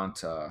definitely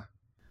want.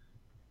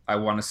 I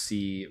want to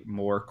see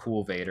more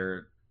cool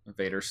Vader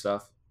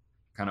stuff,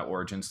 kind of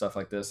origin stuff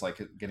like this,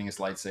 like getting his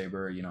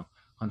lightsaber. You know,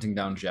 hunting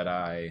down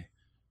Jedi,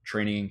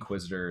 training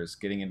Inquisitors,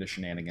 getting into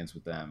shenanigans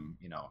with them.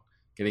 You know,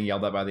 getting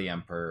yelled at by the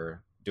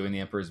Emperor, doing the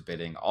Emperor's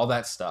bidding, all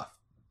that stuff.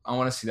 I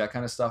want to see that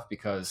kind of stuff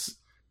because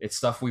it's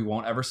stuff we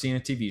won't ever see in a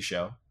TV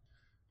show,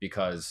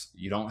 because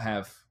you don't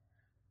have,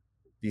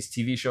 these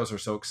TV shows are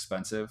so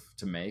expensive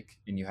to make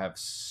and you have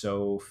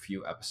so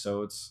few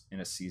episodes in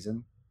a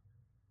season.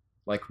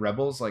 Like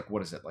Rebels, like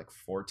what is it, like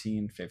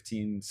 14,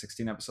 15,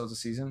 16 episodes a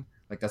season?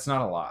 Like that's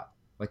not a lot.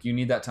 Like you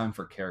need that time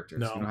for characters.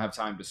 No. You don't have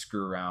time to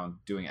screw around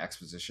doing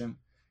exposition.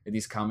 And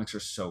these comics are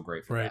so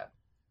great for that.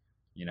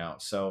 You know,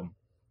 so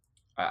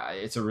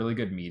it's a really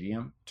good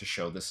medium to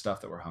show this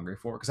stuff that we're hungry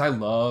for. Because I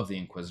love the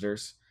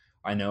Inquisitors.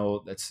 I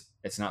know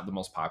it's not the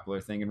most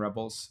popular thing in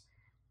Rebels.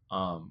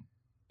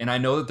 And I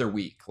know that they're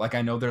weak. Like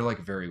I know they're like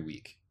very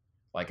weak,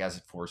 like as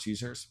Force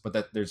users, but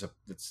that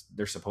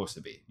they're supposed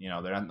to be. You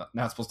know, they're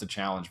not supposed to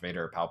challenge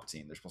Vader or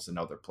Palpatine. They're supposed to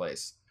know their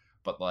place.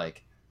 But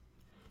like,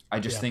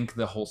 I just think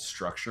the whole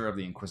structure of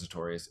the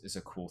Inquisitorius is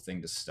a cool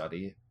thing to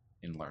study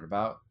and learn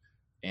about.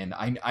 And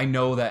I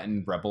know that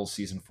in Rebels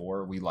Season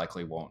 4, we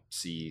likely won't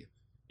see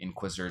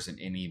Inquisitors in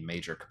any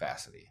major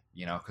capacity,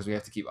 you know, because we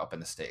have to keep upping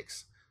the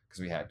stakes.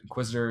 Because we had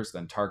Inquisitors,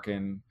 then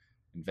Tarkin,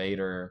 and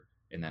Vader,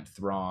 and then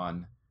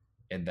Thrawn,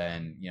 and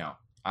then, you know,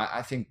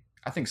 I think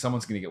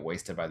someone's going to get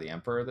wasted by the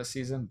Emperor this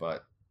season,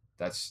 but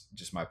that's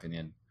just my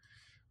opinion.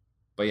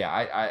 But yeah,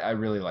 I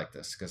really like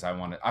this because I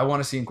want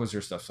to see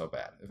Inquisitor stuff so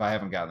bad. If I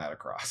haven't gotten that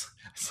across,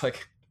 it's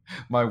like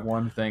my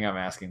one thing I'm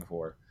asking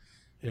for.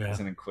 Yeah,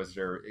 is an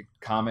Inquisitor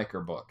comic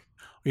or book.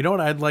 You know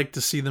what I'd like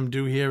to see them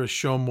do here is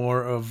show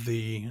more of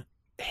the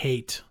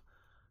hate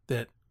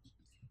that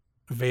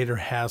Vader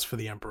has for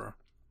the Emperor,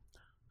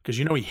 because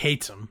you know he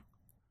hates him,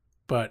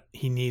 but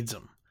he needs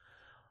him.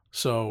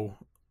 So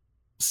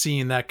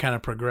seeing that kind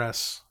of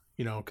progress,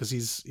 you know, because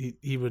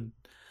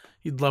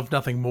he'd love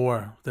nothing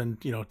more than,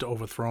 you know, to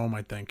overthrow him,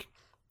 I think.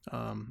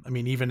 I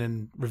mean, even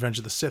in Revenge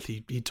of the Sith,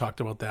 he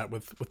talked about that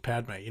with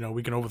Padme. You know,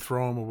 we can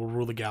overthrow him or we'll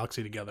rule the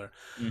galaxy together.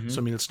 Mm-hmm.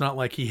 So, I mean, it's not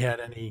like he had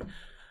any,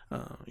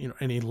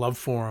 any love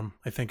for him,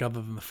 I think,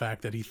 other than the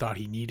fact that he thought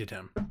he needed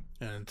him.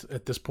 And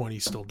at this point, he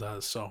still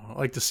does. So I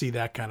like to see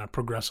that kind of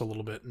progress a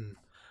little bit and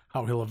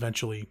how he'll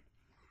eventually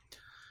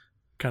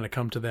kind of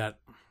come to that,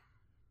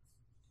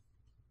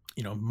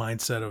 you know,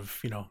 mindset of,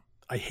 you know,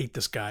 I hate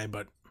this guy,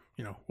 but,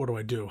 you know, what do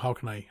I do? How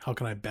can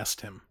I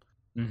best him?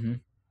 Mm-hmm.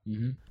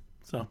 Mm-hmm.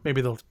 So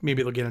maybe they'll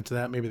get into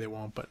that. Maybe they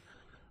won't, but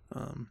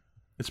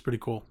it's pretty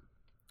cool.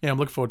 Yeah, I'm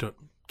looking forward to it.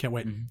 Can't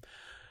wait. Mm-hmm.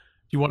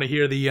 You want to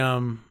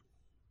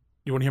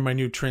hear my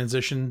new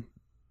transition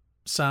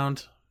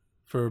sound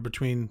for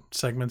between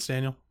segments,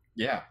 Daniel?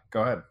 Yeah,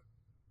 go ahead.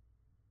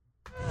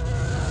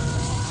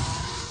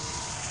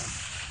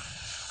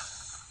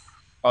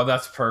 Oh,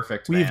 that's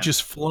perfect. We have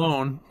just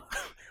flown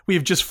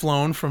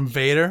from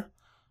Vader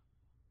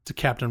to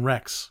Captain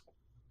Rex.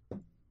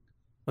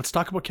 Let's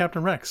talk about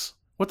Captain Rex.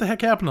 What the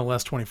heck happened in the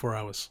last 24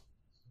 hours?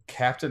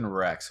 Captain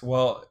Rex.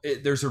 Well,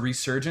 there's a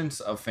resurgence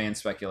of fan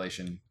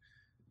speculation.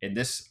 And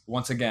this,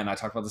 once again, I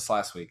talked about this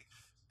last week.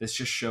 This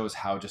just shows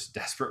how just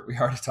desperate we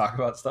are to talk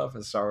about stuff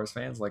as Star Wars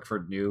fans, like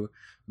for new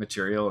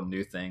material and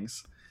new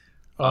things.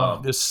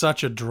 There's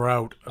such a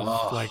drought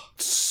of like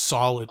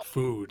solid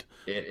food.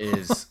 It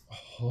is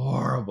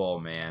horrible,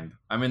 man.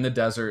 I'm in the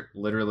desert,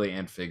 literally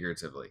and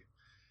figuratively.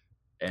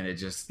 And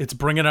it's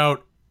bringing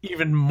out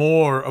even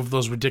more of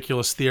those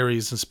ridiculous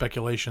theories and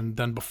speculation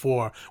than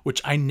before, which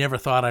I never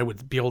thought I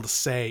would be able to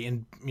say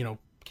and, you know,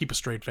 keep a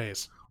straight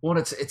face. Well,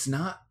 it's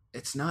not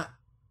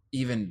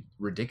even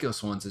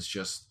ridiculous ones. It's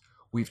just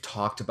we've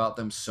talked about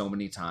them so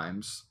many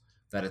times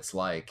that it's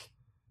like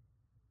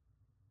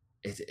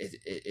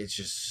it's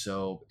just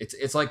so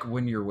it's like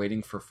when you're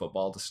waiting for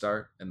football to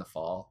start in the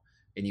fall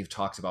and you've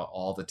talked about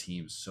all the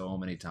teams so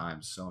many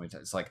times.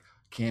 It's like,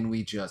 can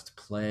we just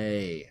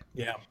play?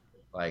 Yeah.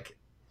 Like,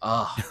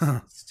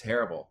 it's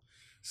terrible.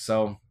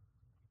 So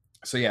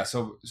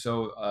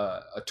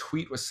a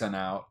tweet was sent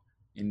out,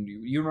 and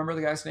you remember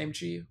the guy's name,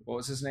 G? What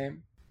was his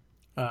name?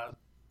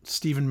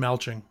 Stephen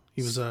Melching.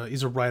 He's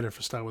a writer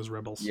for Star Wars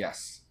Rebels.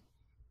 Yes.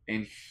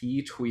 And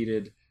he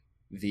tweeted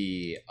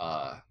the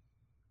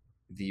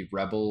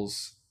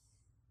Rebels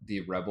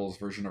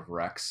version of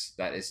Rex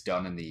that is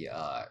done in the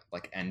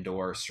like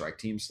Endor strike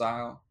team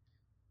style,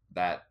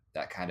 that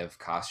kind of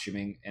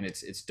costuming, and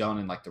it's done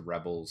in like the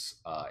Rebels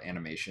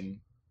animation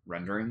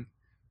rendering.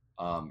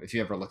 If you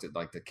ever looked at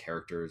like the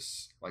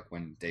characters, like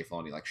when Dave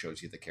Filoni like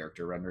shows you the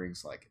character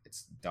renderings, like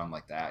it's done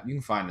like that. You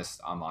can find this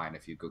online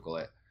if you Google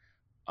it.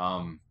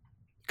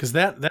 Because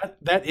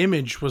that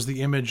image was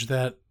the image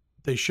that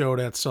they showed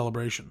at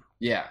Celebration.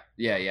 Yeah.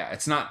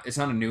 It's not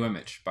a new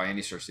image by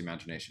any stretch of the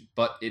imagination,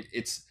 but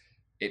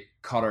it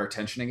caught our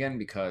attention again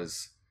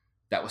because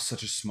that was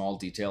such a small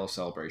detail of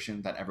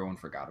Celebration that everyone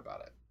forgot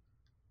about it.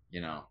 You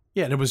know?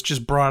 Yeah, and it was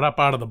just brought up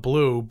out of the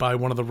blue by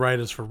one of the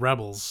writers for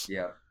Rebels.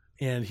 Yeah.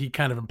 And he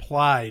kind of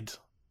implied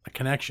a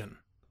connection.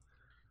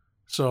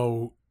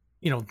 So,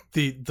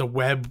 the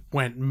web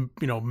went,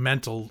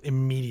 mental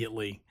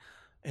immediately,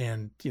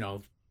 and,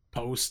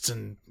 posts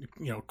and,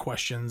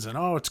 questions and,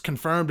 oh, it's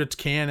confirmed it's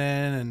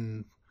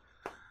canon,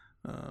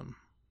 and,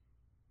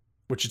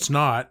 which it's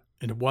not,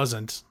 and it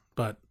wasn't,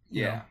 but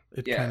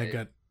it kind of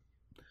got,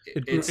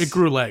 it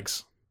grew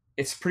legs.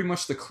 It's pretty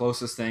much the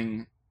closest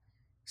thing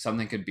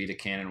something could be to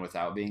canon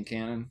without being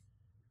canon,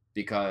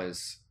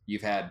 because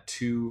you've had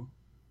two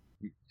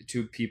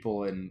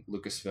people in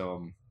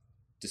Lucasfilm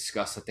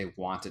discuss that they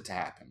want it to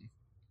happen.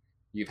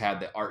 You've had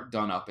the art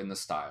done up in the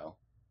style,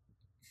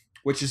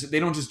 which is, they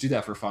don't just do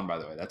that for fun, by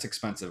the way. That's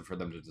expensive for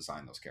them to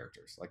design those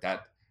characters like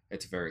that.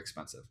 It's very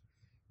expensive.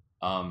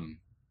 And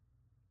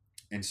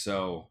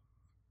so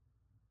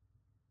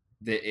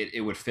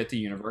it would fit the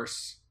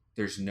universe.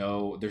 There's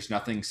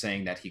nothing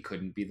saying that he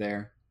couldn't be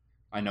there.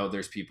 I know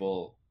there's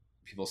people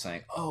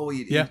saying, oh,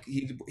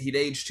 he'd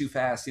aged too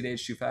fast. He'd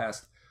aged too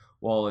fast.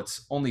 Well,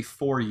 it's only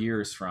 4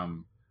 years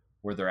from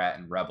where they're at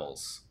in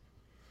Rebels,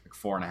 like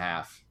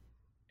 4.5,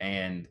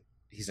 and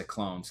he's a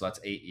clone, so that's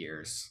 8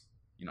 years.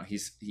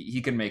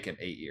 He can make it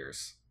 8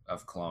 years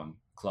of clone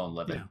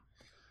living. Yeah.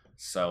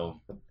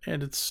 So,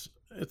 and it's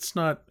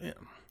not.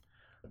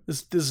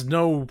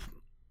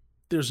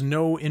 There's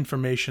no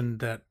information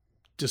that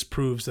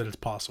disproves that it's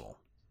possible.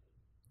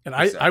 And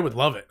exactly. I would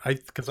love it.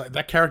 Because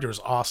that character is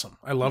awesome.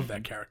 I love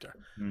that character.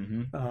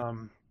 Mm-hmm.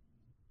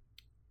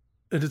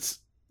 And it's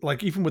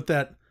like, even with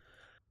that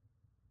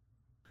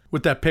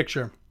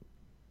picture,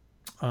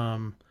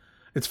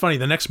 it's funny.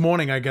 The next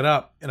morning I got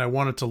up and I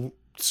wanted to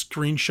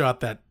screenshot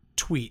that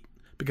tweet,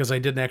 because I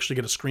didn't actually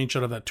get a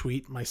screenshot of that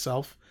tweet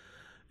myself.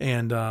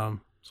 And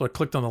so I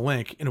clicked on the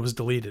link and it was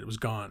deleted. It was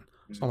gone.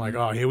 So I'm like,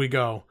 oh, here we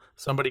go.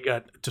 Somebody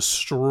got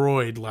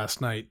destroyed last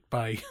night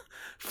by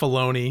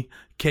Filoni,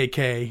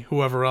 KK,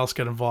 whoever else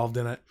got involved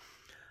in it.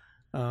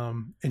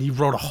 And he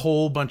wrote a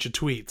whole bunch of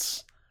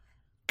tweets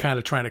kind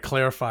of trying to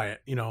clarify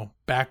it,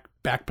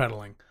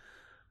 backpedaling.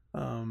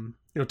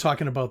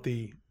 Talking about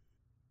the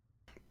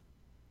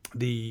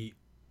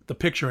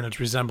picture and its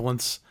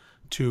resemblance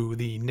to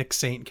the Nick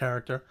Saint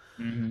character.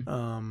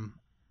 Mm-hmm.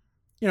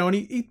 And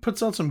he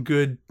puts out some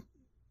good.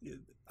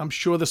 I'm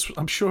sure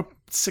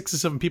 6 or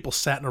 7 people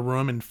sat in a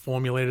room and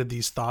formulated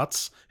these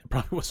thoughts. It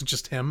probably wasn't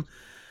just him,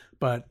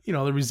 but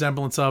the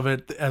resemblance of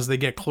it as they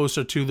get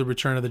closer to the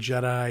Return of the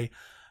Jedi,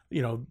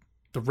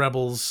 the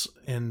Rebels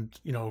and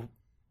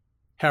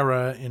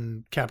Hera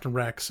and Captain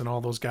Rex and all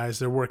those guys,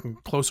 they're working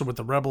closer with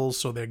the Rebels,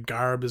 so their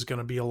garb is going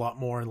to be a lot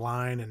more in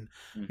line, and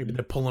maybe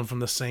they're pulling from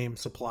the same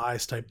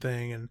supplies type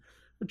thing, and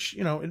which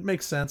it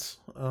makes sense.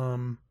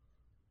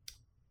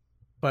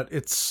 But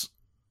it's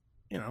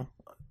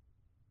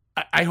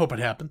I hope it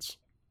happens.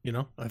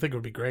 I think it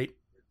would be great.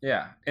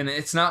 Yeah, and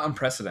it's not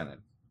unprecedented.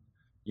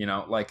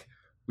 Like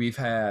we've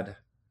had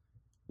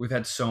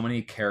so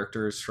many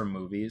characters from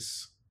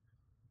movies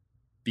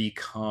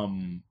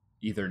become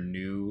either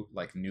new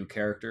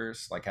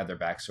characters, like had their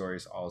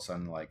backstories, all of a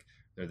sudden like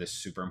they're this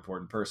super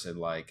important person.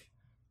 Like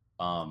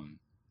Poe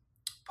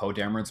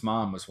Dameron's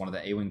mom was one of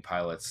the A-Wing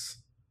pilots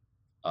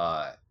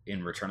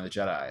in Return of the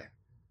Jedi,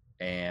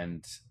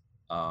 and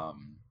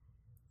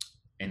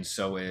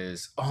so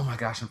is, oh my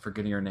gosh, I'm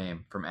forgetting her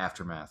name from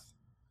Aftermath.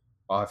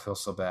 Oh, I feel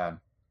so bad.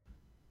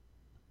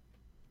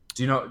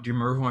 Do you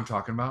remember who I'm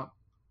talking about?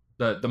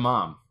 The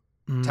mom,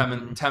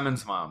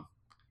 Temen's mom.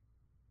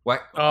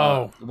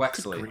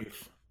 Wexley.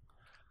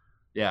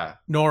 Yeah,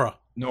 Nora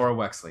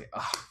Wexley.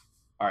 Ugh.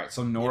 All right,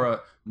 so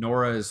Nora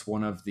is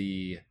one of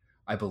the,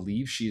 I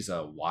believe she's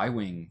a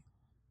Y-wing.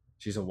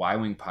 She's a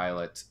Y-wing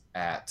pilot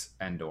at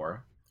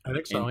Endor. I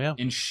think so. Yeah,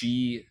 and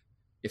she,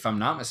 if I'm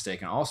not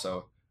mistaken,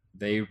 also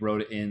they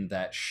wrote in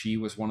that she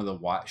was one of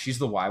she's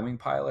the Y-wing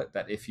pilot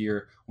that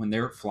when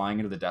they're flying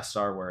into the Death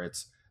Star, where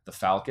it's the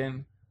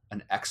Falcon,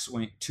 an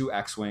X-wing, 2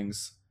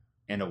 X-wings,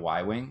 and a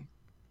Y-wing,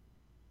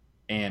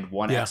 and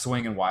one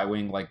X-wing and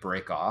Y-wing like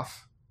break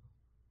off.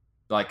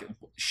 Like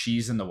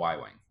she's in the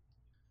Y-wing,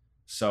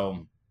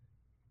 so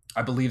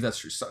I believe that's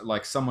true. So,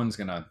 like someone's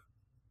gonna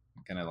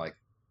like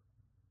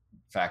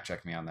fact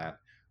check me on that,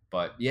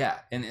 but yeah,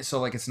 and so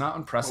like it's not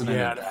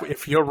unprecedented. Yeah,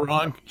 if you're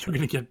wrong, you're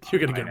gonna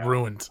get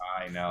ruined.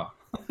 I know.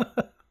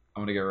 I'm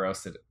gonna get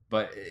roasted,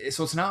 but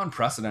so it's not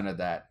unprecedented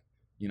that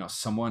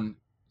someone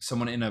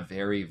in a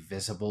very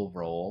visible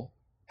role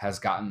has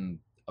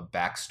gotten a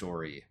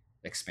backstory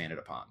expanded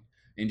upon,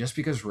 and just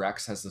because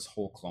Rex has this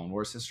whole Clone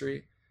Wars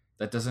history,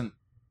 that doesn't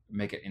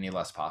make it any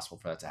less possible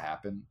for that to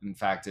happen. In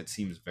fact, it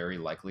seems very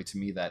likely to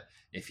me that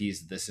if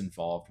he's this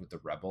involved with the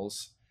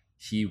Rebels,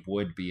 he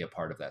would be a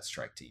part of that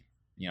strike team.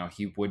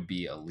 He would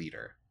be a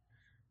leader.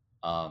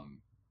 I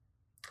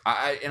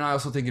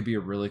also think it'd be a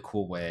really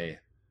cool way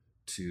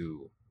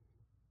to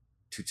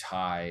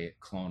tie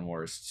Clone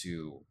Wars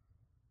to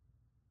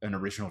an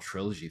original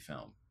trilogy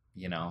film.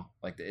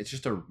 Like it's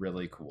just a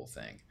really cool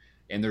thing,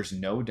 and there's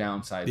no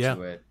downside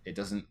to it. It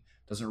doesn't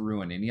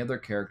ruin any other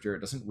character.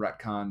 It doesn't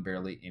retcon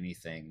barely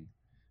anything.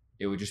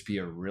 It would just be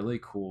a really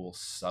cool,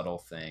 subtle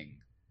thing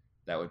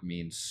that would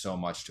mean so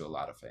much to a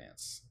lot of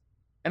fans.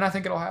 And I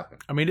think it'll happen.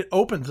 I mean, it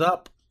opens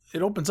up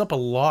a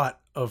lot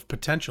of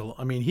potential.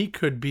 I mean, he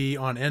could be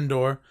on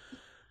Endor.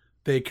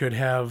 They could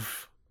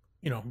have,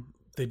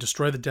 they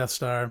destroy the Death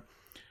Star.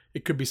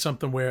 It could be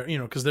something where,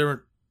 because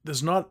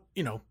there's not,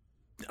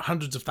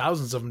 hundreds of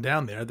thousands of them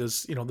down there.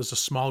 There's a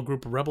small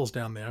group of rebels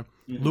down there.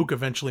 Mm-hmm. Luke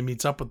eventually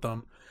meets up with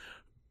them.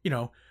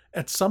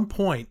 At some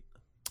point,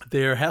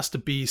 there has to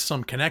be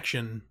some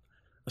connection,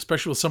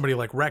 especially with somebody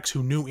like Rex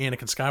who knew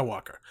Anakin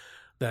Skywalker.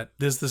 That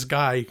there's this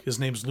guy, his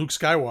name's Luke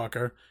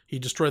Skywalker. He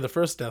destroyed the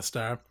first Death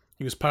Star.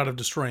 He was part of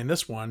destroying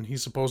this one.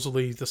 He's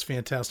supposedly this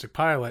fantastic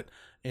pilot,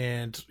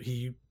 and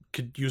he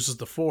uses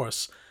the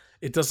Force.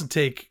 It doesn't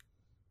take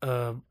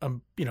a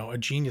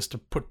genius to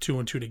put two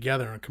and two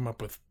together and come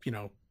up with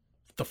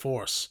the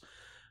Force.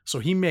 So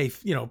he may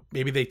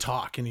maybe they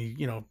talk, and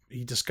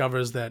he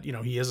discovers that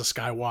he is a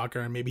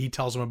Skywalker, and maybe he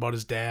tells him about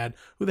his dad.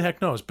 Who the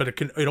heck knows? But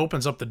it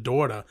opens up the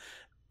door to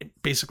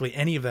basically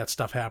any of that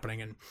stuff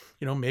happening, and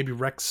maybe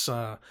Rex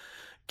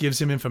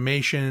gives him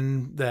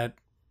information that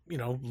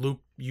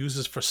Luke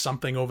uses for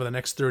something over the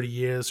next 30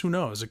 years. Who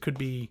knows? It could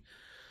be.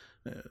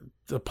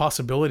 The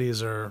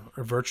possibilities are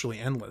virtually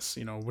endless.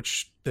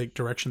 Which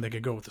direction they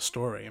could go with the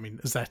story. I mean,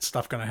 is that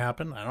stuff going to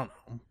happen? I don't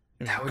know.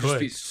 That would just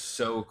be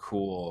so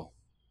cool.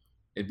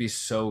 It'd be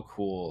so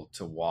cool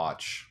to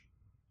watch,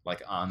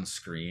 like on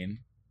screen,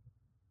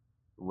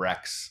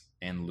 Rex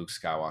and Luke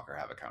Skywalker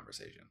have a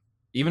conversation,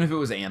 even if it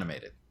was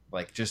animated.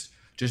 Like just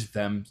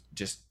them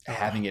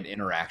having an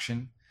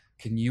interaction.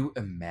 Can you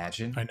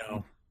imagine? I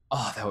know.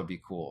 Oh, that would be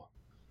cool.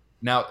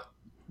 Now,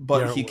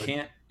 but yeah, he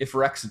can't. If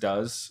Rex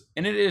does,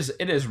 and it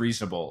is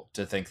reasonable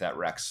to think that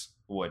Rex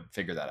would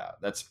figure that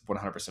out. That's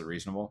 100%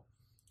 reasonable.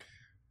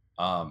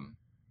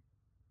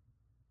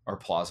 Or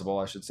plausible,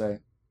 I should say.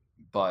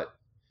 But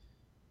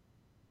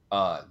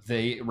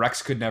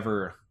Rex could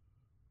never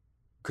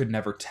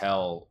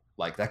tell,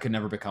 like, that could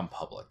never become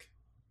public.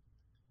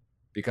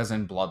 Because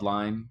in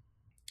Bloodline,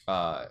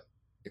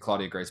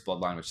 Claudia Gray's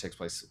Bloodline, which takes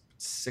place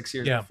 6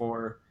 years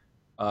before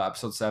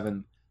episode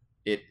 7,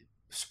 it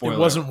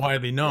wasn't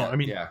widely known. I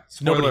mean,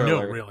 nobody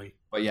knew, really.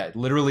 But yeah,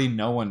 literally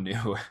no one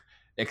knew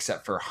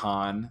except for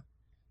Han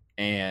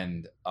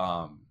and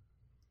I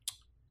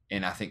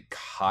think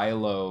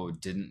Kylo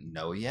didn't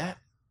know yet.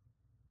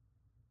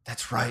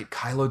 That's right.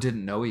 Kylo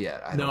didn't know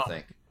yet, I don't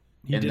think.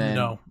 He didn't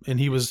know. And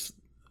he was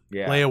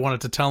Leia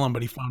wanted to tell him,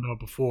 but he found out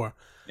before.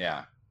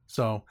 Yeah.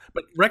 So,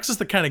 but Rex is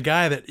the kind of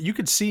guy that you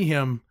could see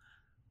him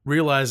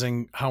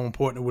realizing how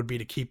important it would be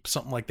to keep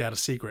something like that a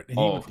secret. And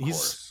of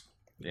course.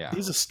 Yeah.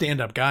 He's a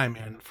stand-up guy,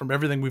 man. From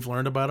everything we've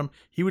learned about him,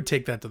 he would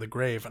take that to the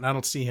grave. And I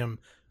don't see him.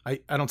 I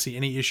don't see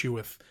any issue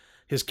with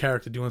his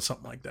character doing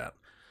something like that.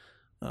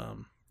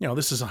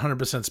 This is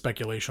 100%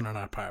 speculation on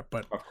our part,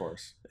 but of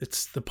course,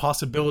 it's the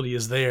possibility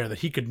is there that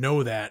he could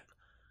know that,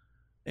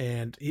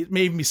 and it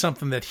may be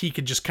something that he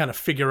could just kind of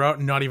figure out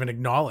and not even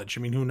acknowledge.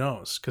 I mean, who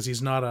knows? Because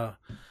he's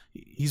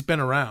been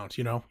around.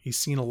 He's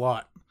seen a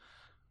lot,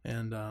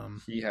 and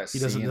he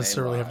doesn't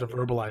necessarily have to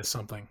verbalize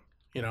something.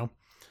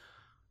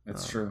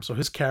 That's true. So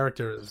his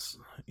character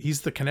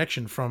he's the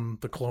connection from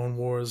the Clone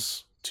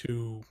Wars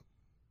to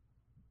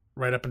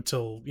right up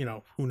until,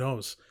 who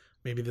knows?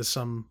 Maybe at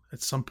some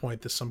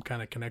point there's some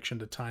kind of connection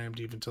to tie him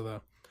even to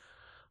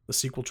the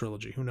sequel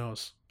trilogy. Who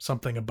knows?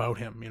 Something about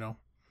him,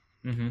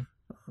 Mm-hmm.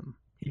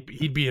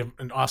 He'd be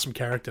an awesome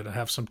character to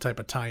have some type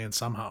of tie-in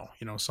somehow,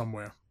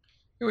 somewhere.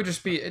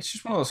 It's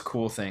just one of those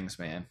cool things,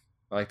 man.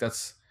 Like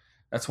that's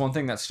one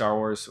thing that Star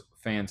Wars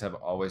fans have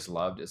always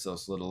loved is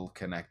those little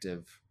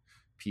connective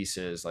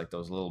pieces, like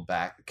those little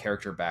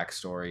character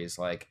backstories.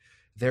 Like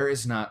there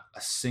is not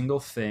a single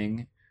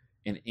thing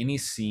in any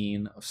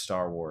scene of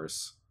Star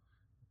Wars,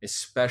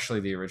 especially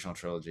the original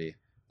trilogy,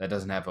 that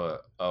doesn't have a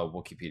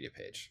Wikipedia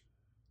page.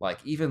 Like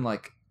even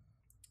like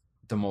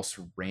the most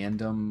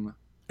random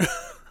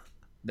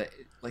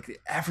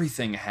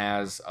everything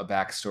has a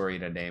backstory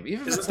and a name.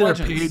 Even is there a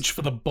page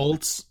for the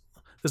bolts?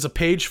 There's a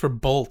page for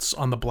bolts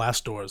on the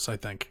blast doors, I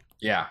think.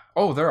 Yeah.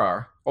 Oh, there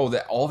are. Oh,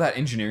 all that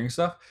engineering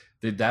stuff.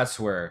 That's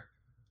where,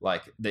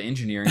 like, the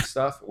engineering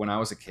stuff, when I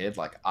was a kid,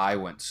 like, I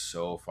went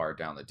so far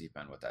down the deep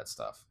end with that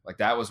stuff. Like,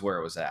 that was where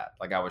it was at.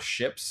 Like, I was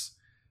ships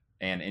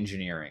and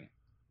engineering.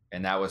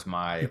 And that was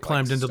my... You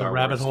climbed into the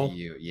rabbit hole?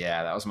 EU.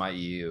 Yeah, that was my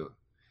EU.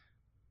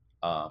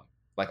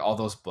 Like, all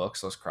those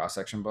books, those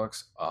cross-section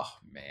books. Oh,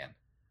 man.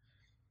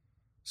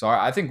 So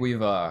I think we've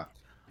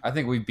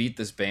beat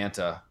this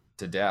banta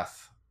to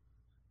death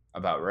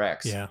about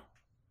Rex. Yeah.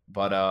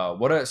 But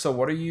what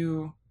are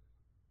you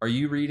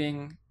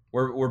reading?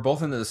 We're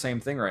both into the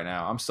same thing right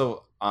now. I'm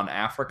still on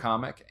Afra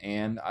Comic,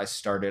 and I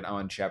started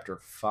on chapter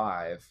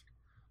 5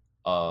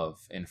 of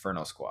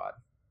Inferno Squad.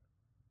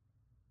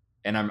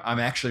 And I'm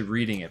actually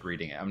reading it.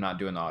 I'm not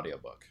doing the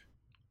audiobook.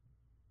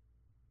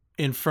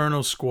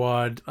 Inferno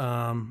Squad,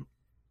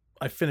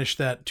 I finished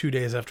that 2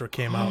 days after it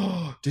came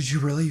out. Did you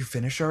really? You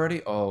finished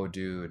already? Oh,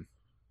 dude.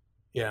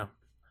 Yeah.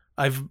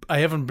 I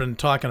haven't been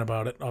talking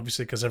about it,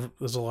 obviously, because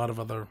there's a lot of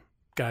other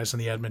guys in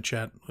the admin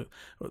chat,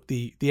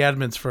 the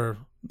admins for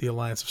the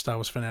Alliance of Star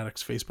Wars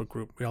Fanatics Facebook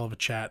group. We all have a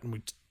chat, and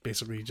we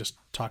basically just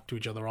talk to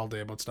each other all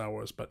day about Star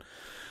Wars. But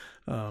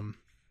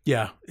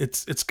yeah,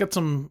 it's got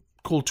some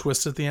cool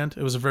twists at the end.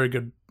 It was a very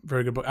good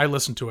book. I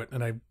listened to it,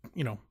 and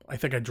I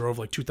think I drove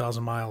like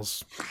 2,000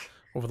 miles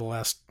over the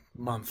last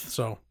month.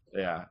 So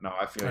yeah, no,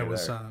 I feel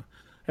I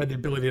had the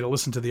ability to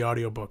listen to the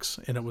audiobooks,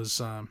 and it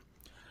was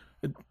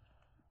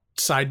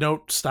side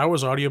note, Star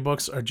Wars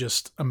audiobooks are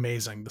just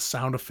amazing. The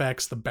sound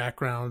effects, the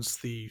backgrounds,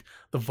 the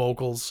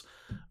vocals.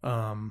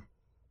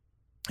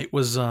 It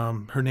was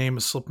her name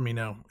is slipping me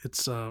now.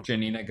 It's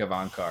Janina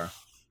Gavankar.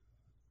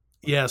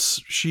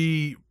 Yes,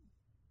 she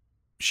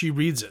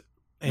reads it,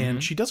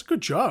 and she does a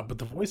good job with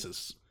the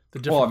voices, the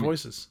different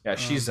voices. Yeah,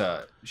 she's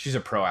a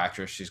pro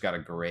actress. She's got a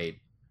great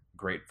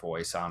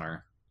voice on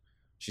her.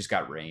 She's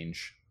got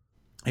range.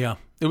 Yeah,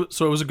 it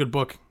was a good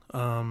book.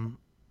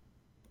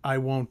 I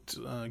won't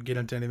get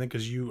into anything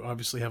because you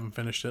obviously haven't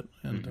finished it,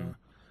 and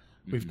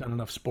we've done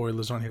enough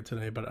spoilers on here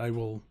today. But I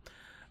will.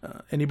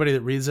 Anybody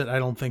that reads it, I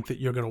don't think that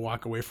you're going to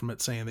walk away from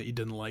it saying that you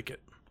didn't like it.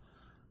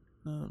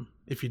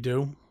 If you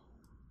do,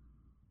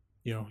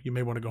 you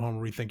may want to go home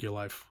and rethink your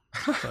life.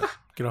 But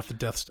get off the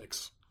death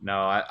sticks. No,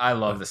 I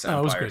love this Empire.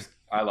 It was great.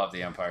 I love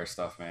the Empire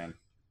stuff, man.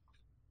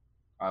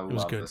 It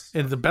was good.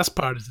 And the best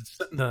part is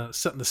it's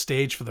setting the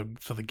stage for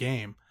the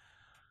game,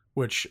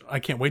 which I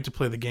can't wait to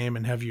play the game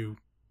and have you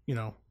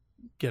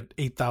get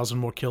 8,000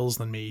 more kills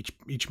than me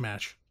each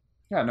match.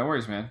 Yeah, no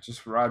worries, man.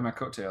 Just ride my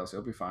coattails.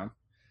 It'll be fine.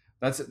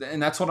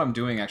 That's what I'm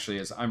doing actually,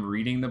 is I'm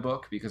reading the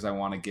book because I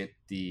want to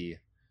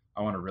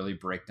really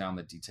break down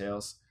the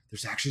details.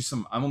 There's actually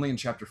I'm only in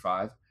chapter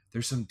 5.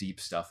 There's some deep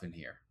stuff in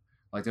here.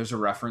 Like there's a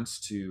reference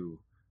to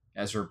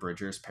Ezra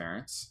Bridger's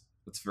parents.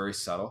 That's very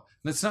subtle.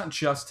 And it's not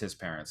just his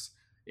parents.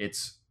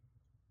 It's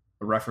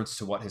a reference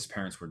to what his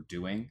parents were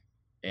doing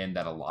and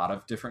that a lot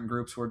of different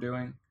groups were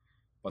doing,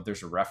 but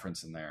there's a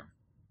reference in there.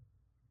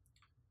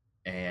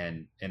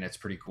 And it's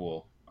pretty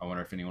cool. I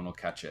wonder if anyone will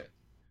catch it.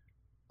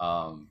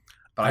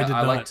 But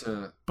I like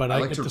to, but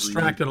I get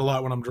distracted a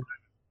lot when I'm driving.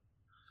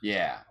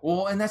 Yeah.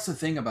 Well, and that's the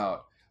thing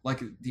about like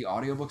the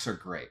audiobooks are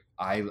great.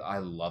 I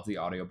love the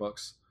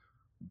audiobooks,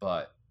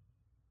 but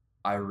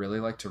I really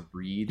like to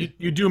read.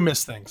 You do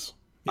miss things.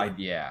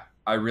 Yeah.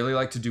 I really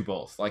like to do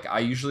both. Like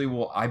I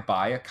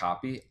buy a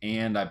copy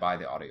and I buy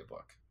the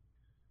audiobook.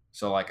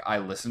 So like I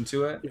listen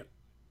to it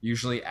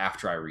usually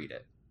after I read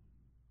it.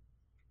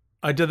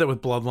 I did that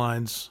with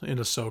Bloodlines and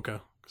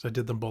Ahsoka because I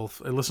did them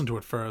both. I listened to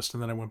it first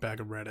and then I went back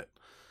and read it.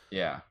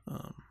 Yeah.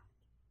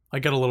 I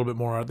got a little bit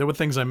more. There were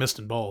things I missed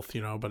in both,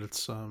 but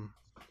it's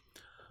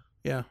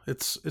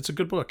it's a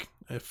good book.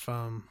 If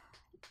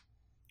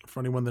for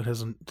anyone that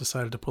hasn't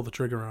decided to pull the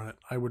trigger on it,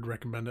 I would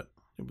recommend it.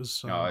 It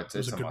was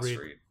it's a must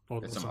read.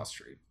 It's a must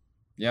read.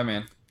 Yeah,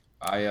 man.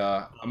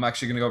 I'm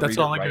actually gonna go read it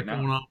right now.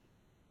 Going on.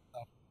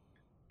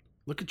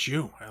 Look at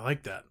you. I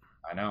like that.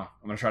 I know.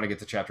 I'm gonna try to get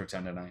to chapter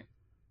 10 tonight.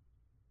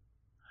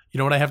 You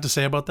know what I have to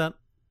say about that?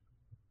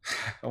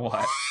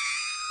 What?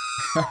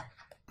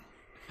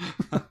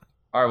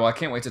 All right, well, I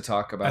can't wait to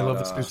talk about. I love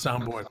this new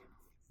soundboard.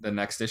 The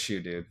next issue,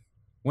 dude.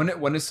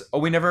 When is? Oh,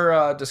 we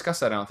never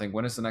discussed that. I don't think.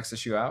 When is the next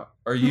issue out?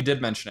 Or you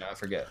did mention it. I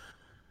forget.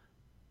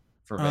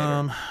 For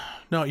Vader.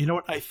 No, you know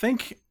what? I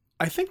think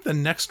the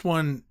next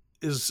one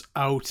is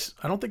out.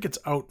 I don't think it's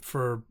out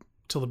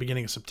till the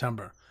beginning of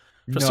September.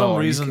 For some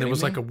reason, there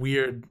was like a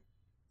weird.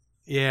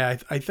 Yeah,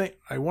 I think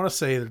I want to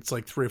say that it's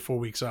like 3 or 4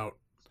 weeks out.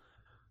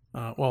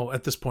 Well,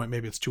 at this point,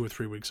 maybe it's 2 or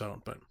 3 weeks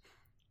out, but.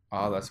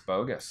 Oh, that's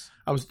bogus.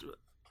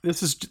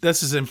 This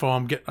is info.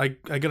 I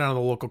get out of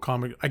the local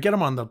comic. I get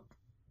them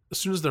as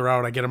soon as they're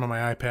out. I get them on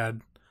my iPad,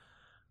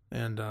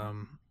 and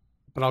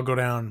but I'll go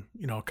down,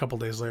 a couple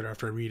days later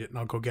after I read it, and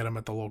I'll go get them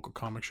at the local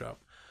comic shop.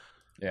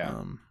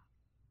 Yeah.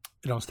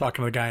 I was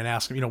talking to the guy and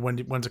asking him,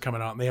 when's it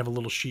coming out? And they have a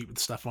little sheet with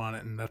stuff on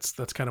it, and that's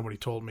kind of what he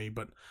told me.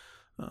 But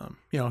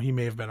he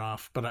may have been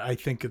off, but I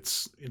think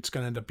it's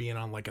going to end up being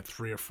on like a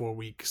 3 or 4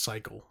 week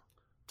cycle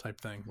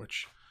type thing,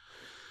 which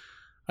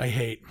I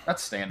hate.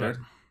 That's standard.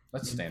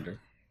 Standard.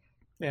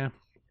 Yeah.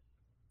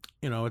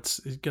 It's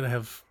gonna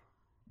have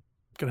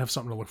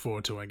something to look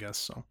forward to, I guess.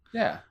 So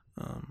yeah.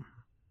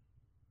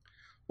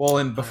 Well,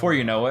 and before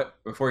you know it,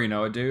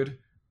 dude,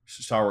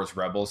 Star Wars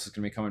Rebels is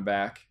gonna be coming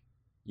back.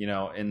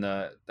 In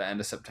the end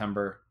of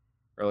September,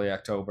 early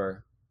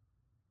October.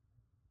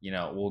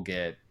 We'll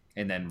get,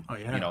 and then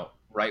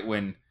right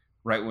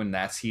when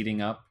that's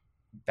heating up,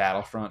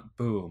 Battlefront,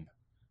 boom,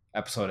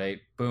 Episode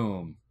 8,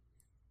 boom,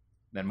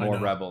 then more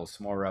Rebels,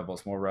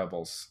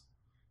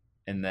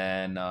 and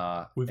then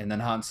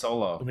Han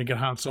Solo. Let me get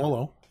Han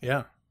Solo.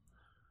 Yeah,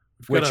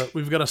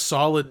 we've got a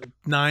solid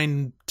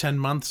 9-10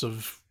 months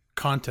of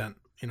content,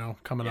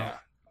 coming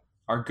up.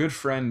 Our good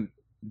friend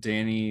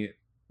Danny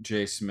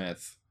J.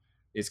 Smith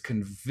is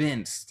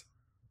convinced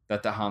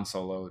that the Han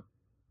Solo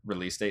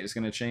release date is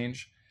going to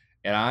change,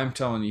 and I'm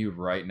telling you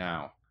right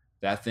now,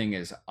 that thing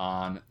is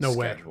on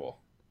schedule.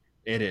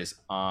 Way. It is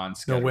on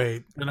schedule. No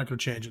way, they're not going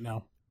to change it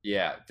now.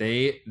 Yeah,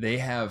 they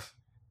have,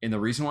 and the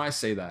reason why I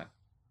say that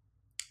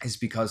is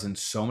because in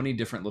so many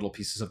different little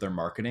pieces of their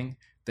marketing,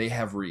 they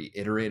have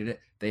reiterated it.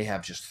 They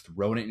have just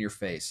thrown it in your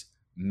face.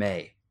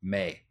 May.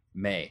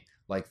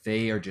 Like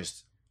they are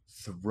just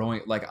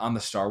throwing, like on the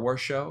Star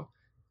Wars show,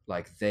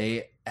 like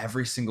they,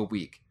 every single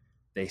week,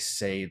 they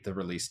say the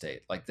release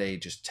date. Like they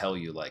just tell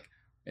you, like,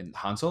 in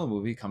Han Solo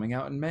movie coming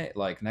out in May,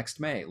 like next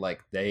May,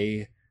 like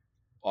they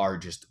are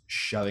just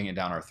shoving it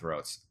down our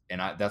throats.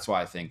 And that's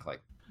why I think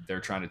like they're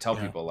trying to tell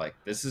people like,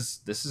 this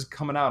is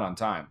coming out on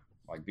time.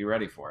 Like be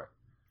ready for it.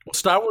 Well,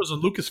 Star Wars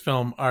and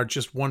Lucasfilm are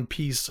just one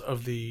piece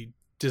of the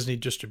Disney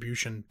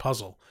distribution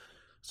puzzle.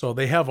 So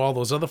they have all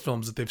those other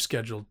films that they've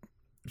scheduled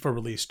for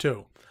release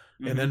too.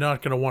 Mm-hmm. And they're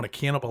not going to want to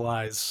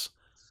cannibalize,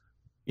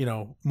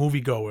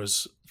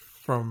 moviegoers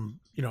from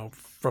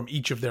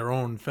each of their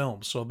own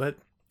films. So that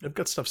they've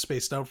got stuff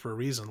spaced out for a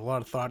reason. A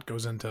lot of thought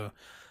goes into,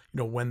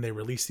 when they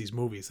release these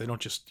movies. They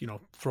don't just,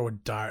 throw a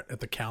dart at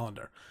the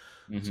calendar.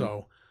 Mm-hmm.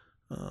 So,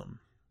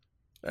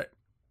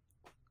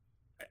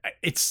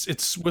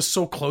 we're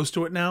so close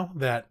to it now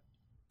that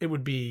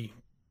I'd be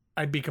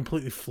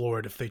completely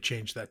floored if they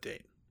changed that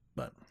date.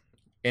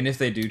 And if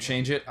they do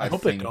change it, I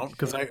hope they don't,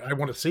 because I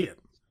want to see it.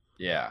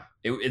 Yeah,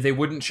 they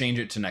wouldn't change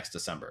it to next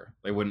December.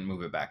 They wouldn't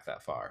move it back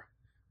that far.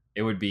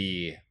 It would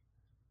be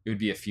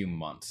a few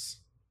months.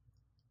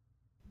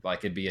 Like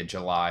it'd be a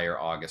July or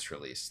August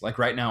release. Like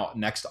right now,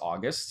 next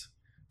August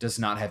does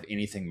not have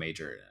anything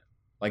major in it.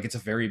 Like it's a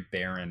very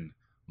barren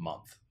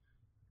month.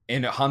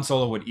 And Han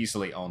Solo would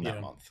easily own that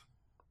month.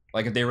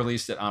 Like if they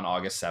released it on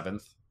August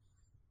 7th,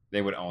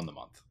 they would own the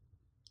month.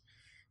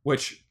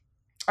 Which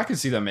I could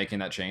see them making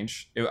that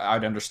change.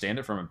 I'd understand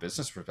it from a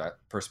business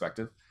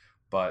perspective.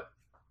 But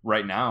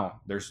right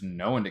now, there's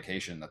no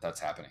indication that that's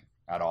happening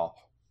at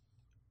all.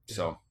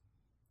 So,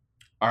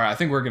 all right, I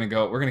think we're going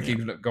to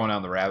keep going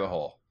down the rabbit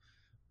hole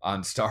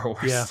on Star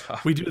Wars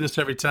stuff. We do this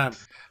every time.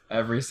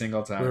 Every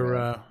single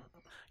time.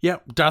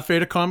 Darth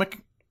Vader comic.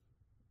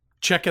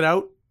 Check it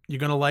out. You're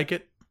going to like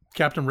it.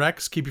 Captain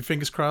Rex, keep your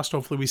fingers crossed.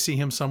 Hopefully we see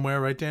him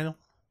somewhere, right, Daniel?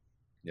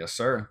 Yes,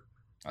 sir.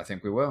 I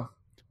think we will.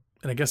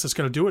 And I guess that's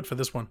going to do it for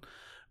this one.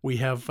 We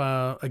have,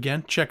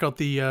 again, check out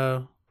the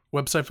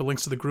website for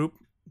links to the group,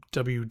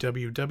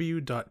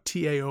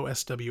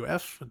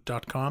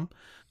 www.taoswf.com.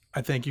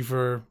 I thank you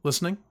for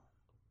listening.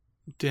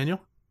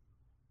 Daniel?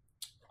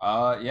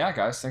 Yeah,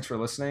 guys, thanks for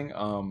listening.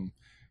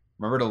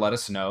 Remember to let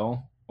us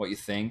know what you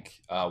think,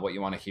 what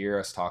you want to hear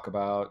us talk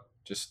about,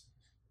 just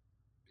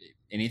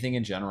anything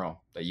in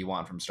general that you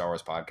want from Star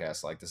Wars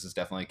podcast. Like this is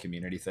definitely a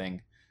community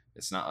thing.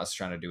 It's not us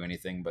trying to do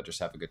anything, but just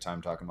have a good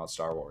time talking about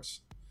Star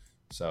Wars.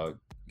 So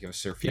give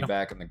us your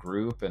feedback in the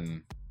group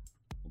and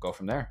we'll go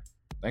from there.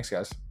 Thanks,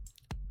 guys.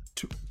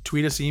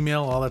 Tweet us,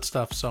 email, all that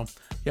stuff. So,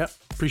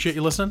 appreciate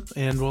you listening,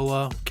 and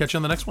we'll catch you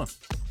on the next one.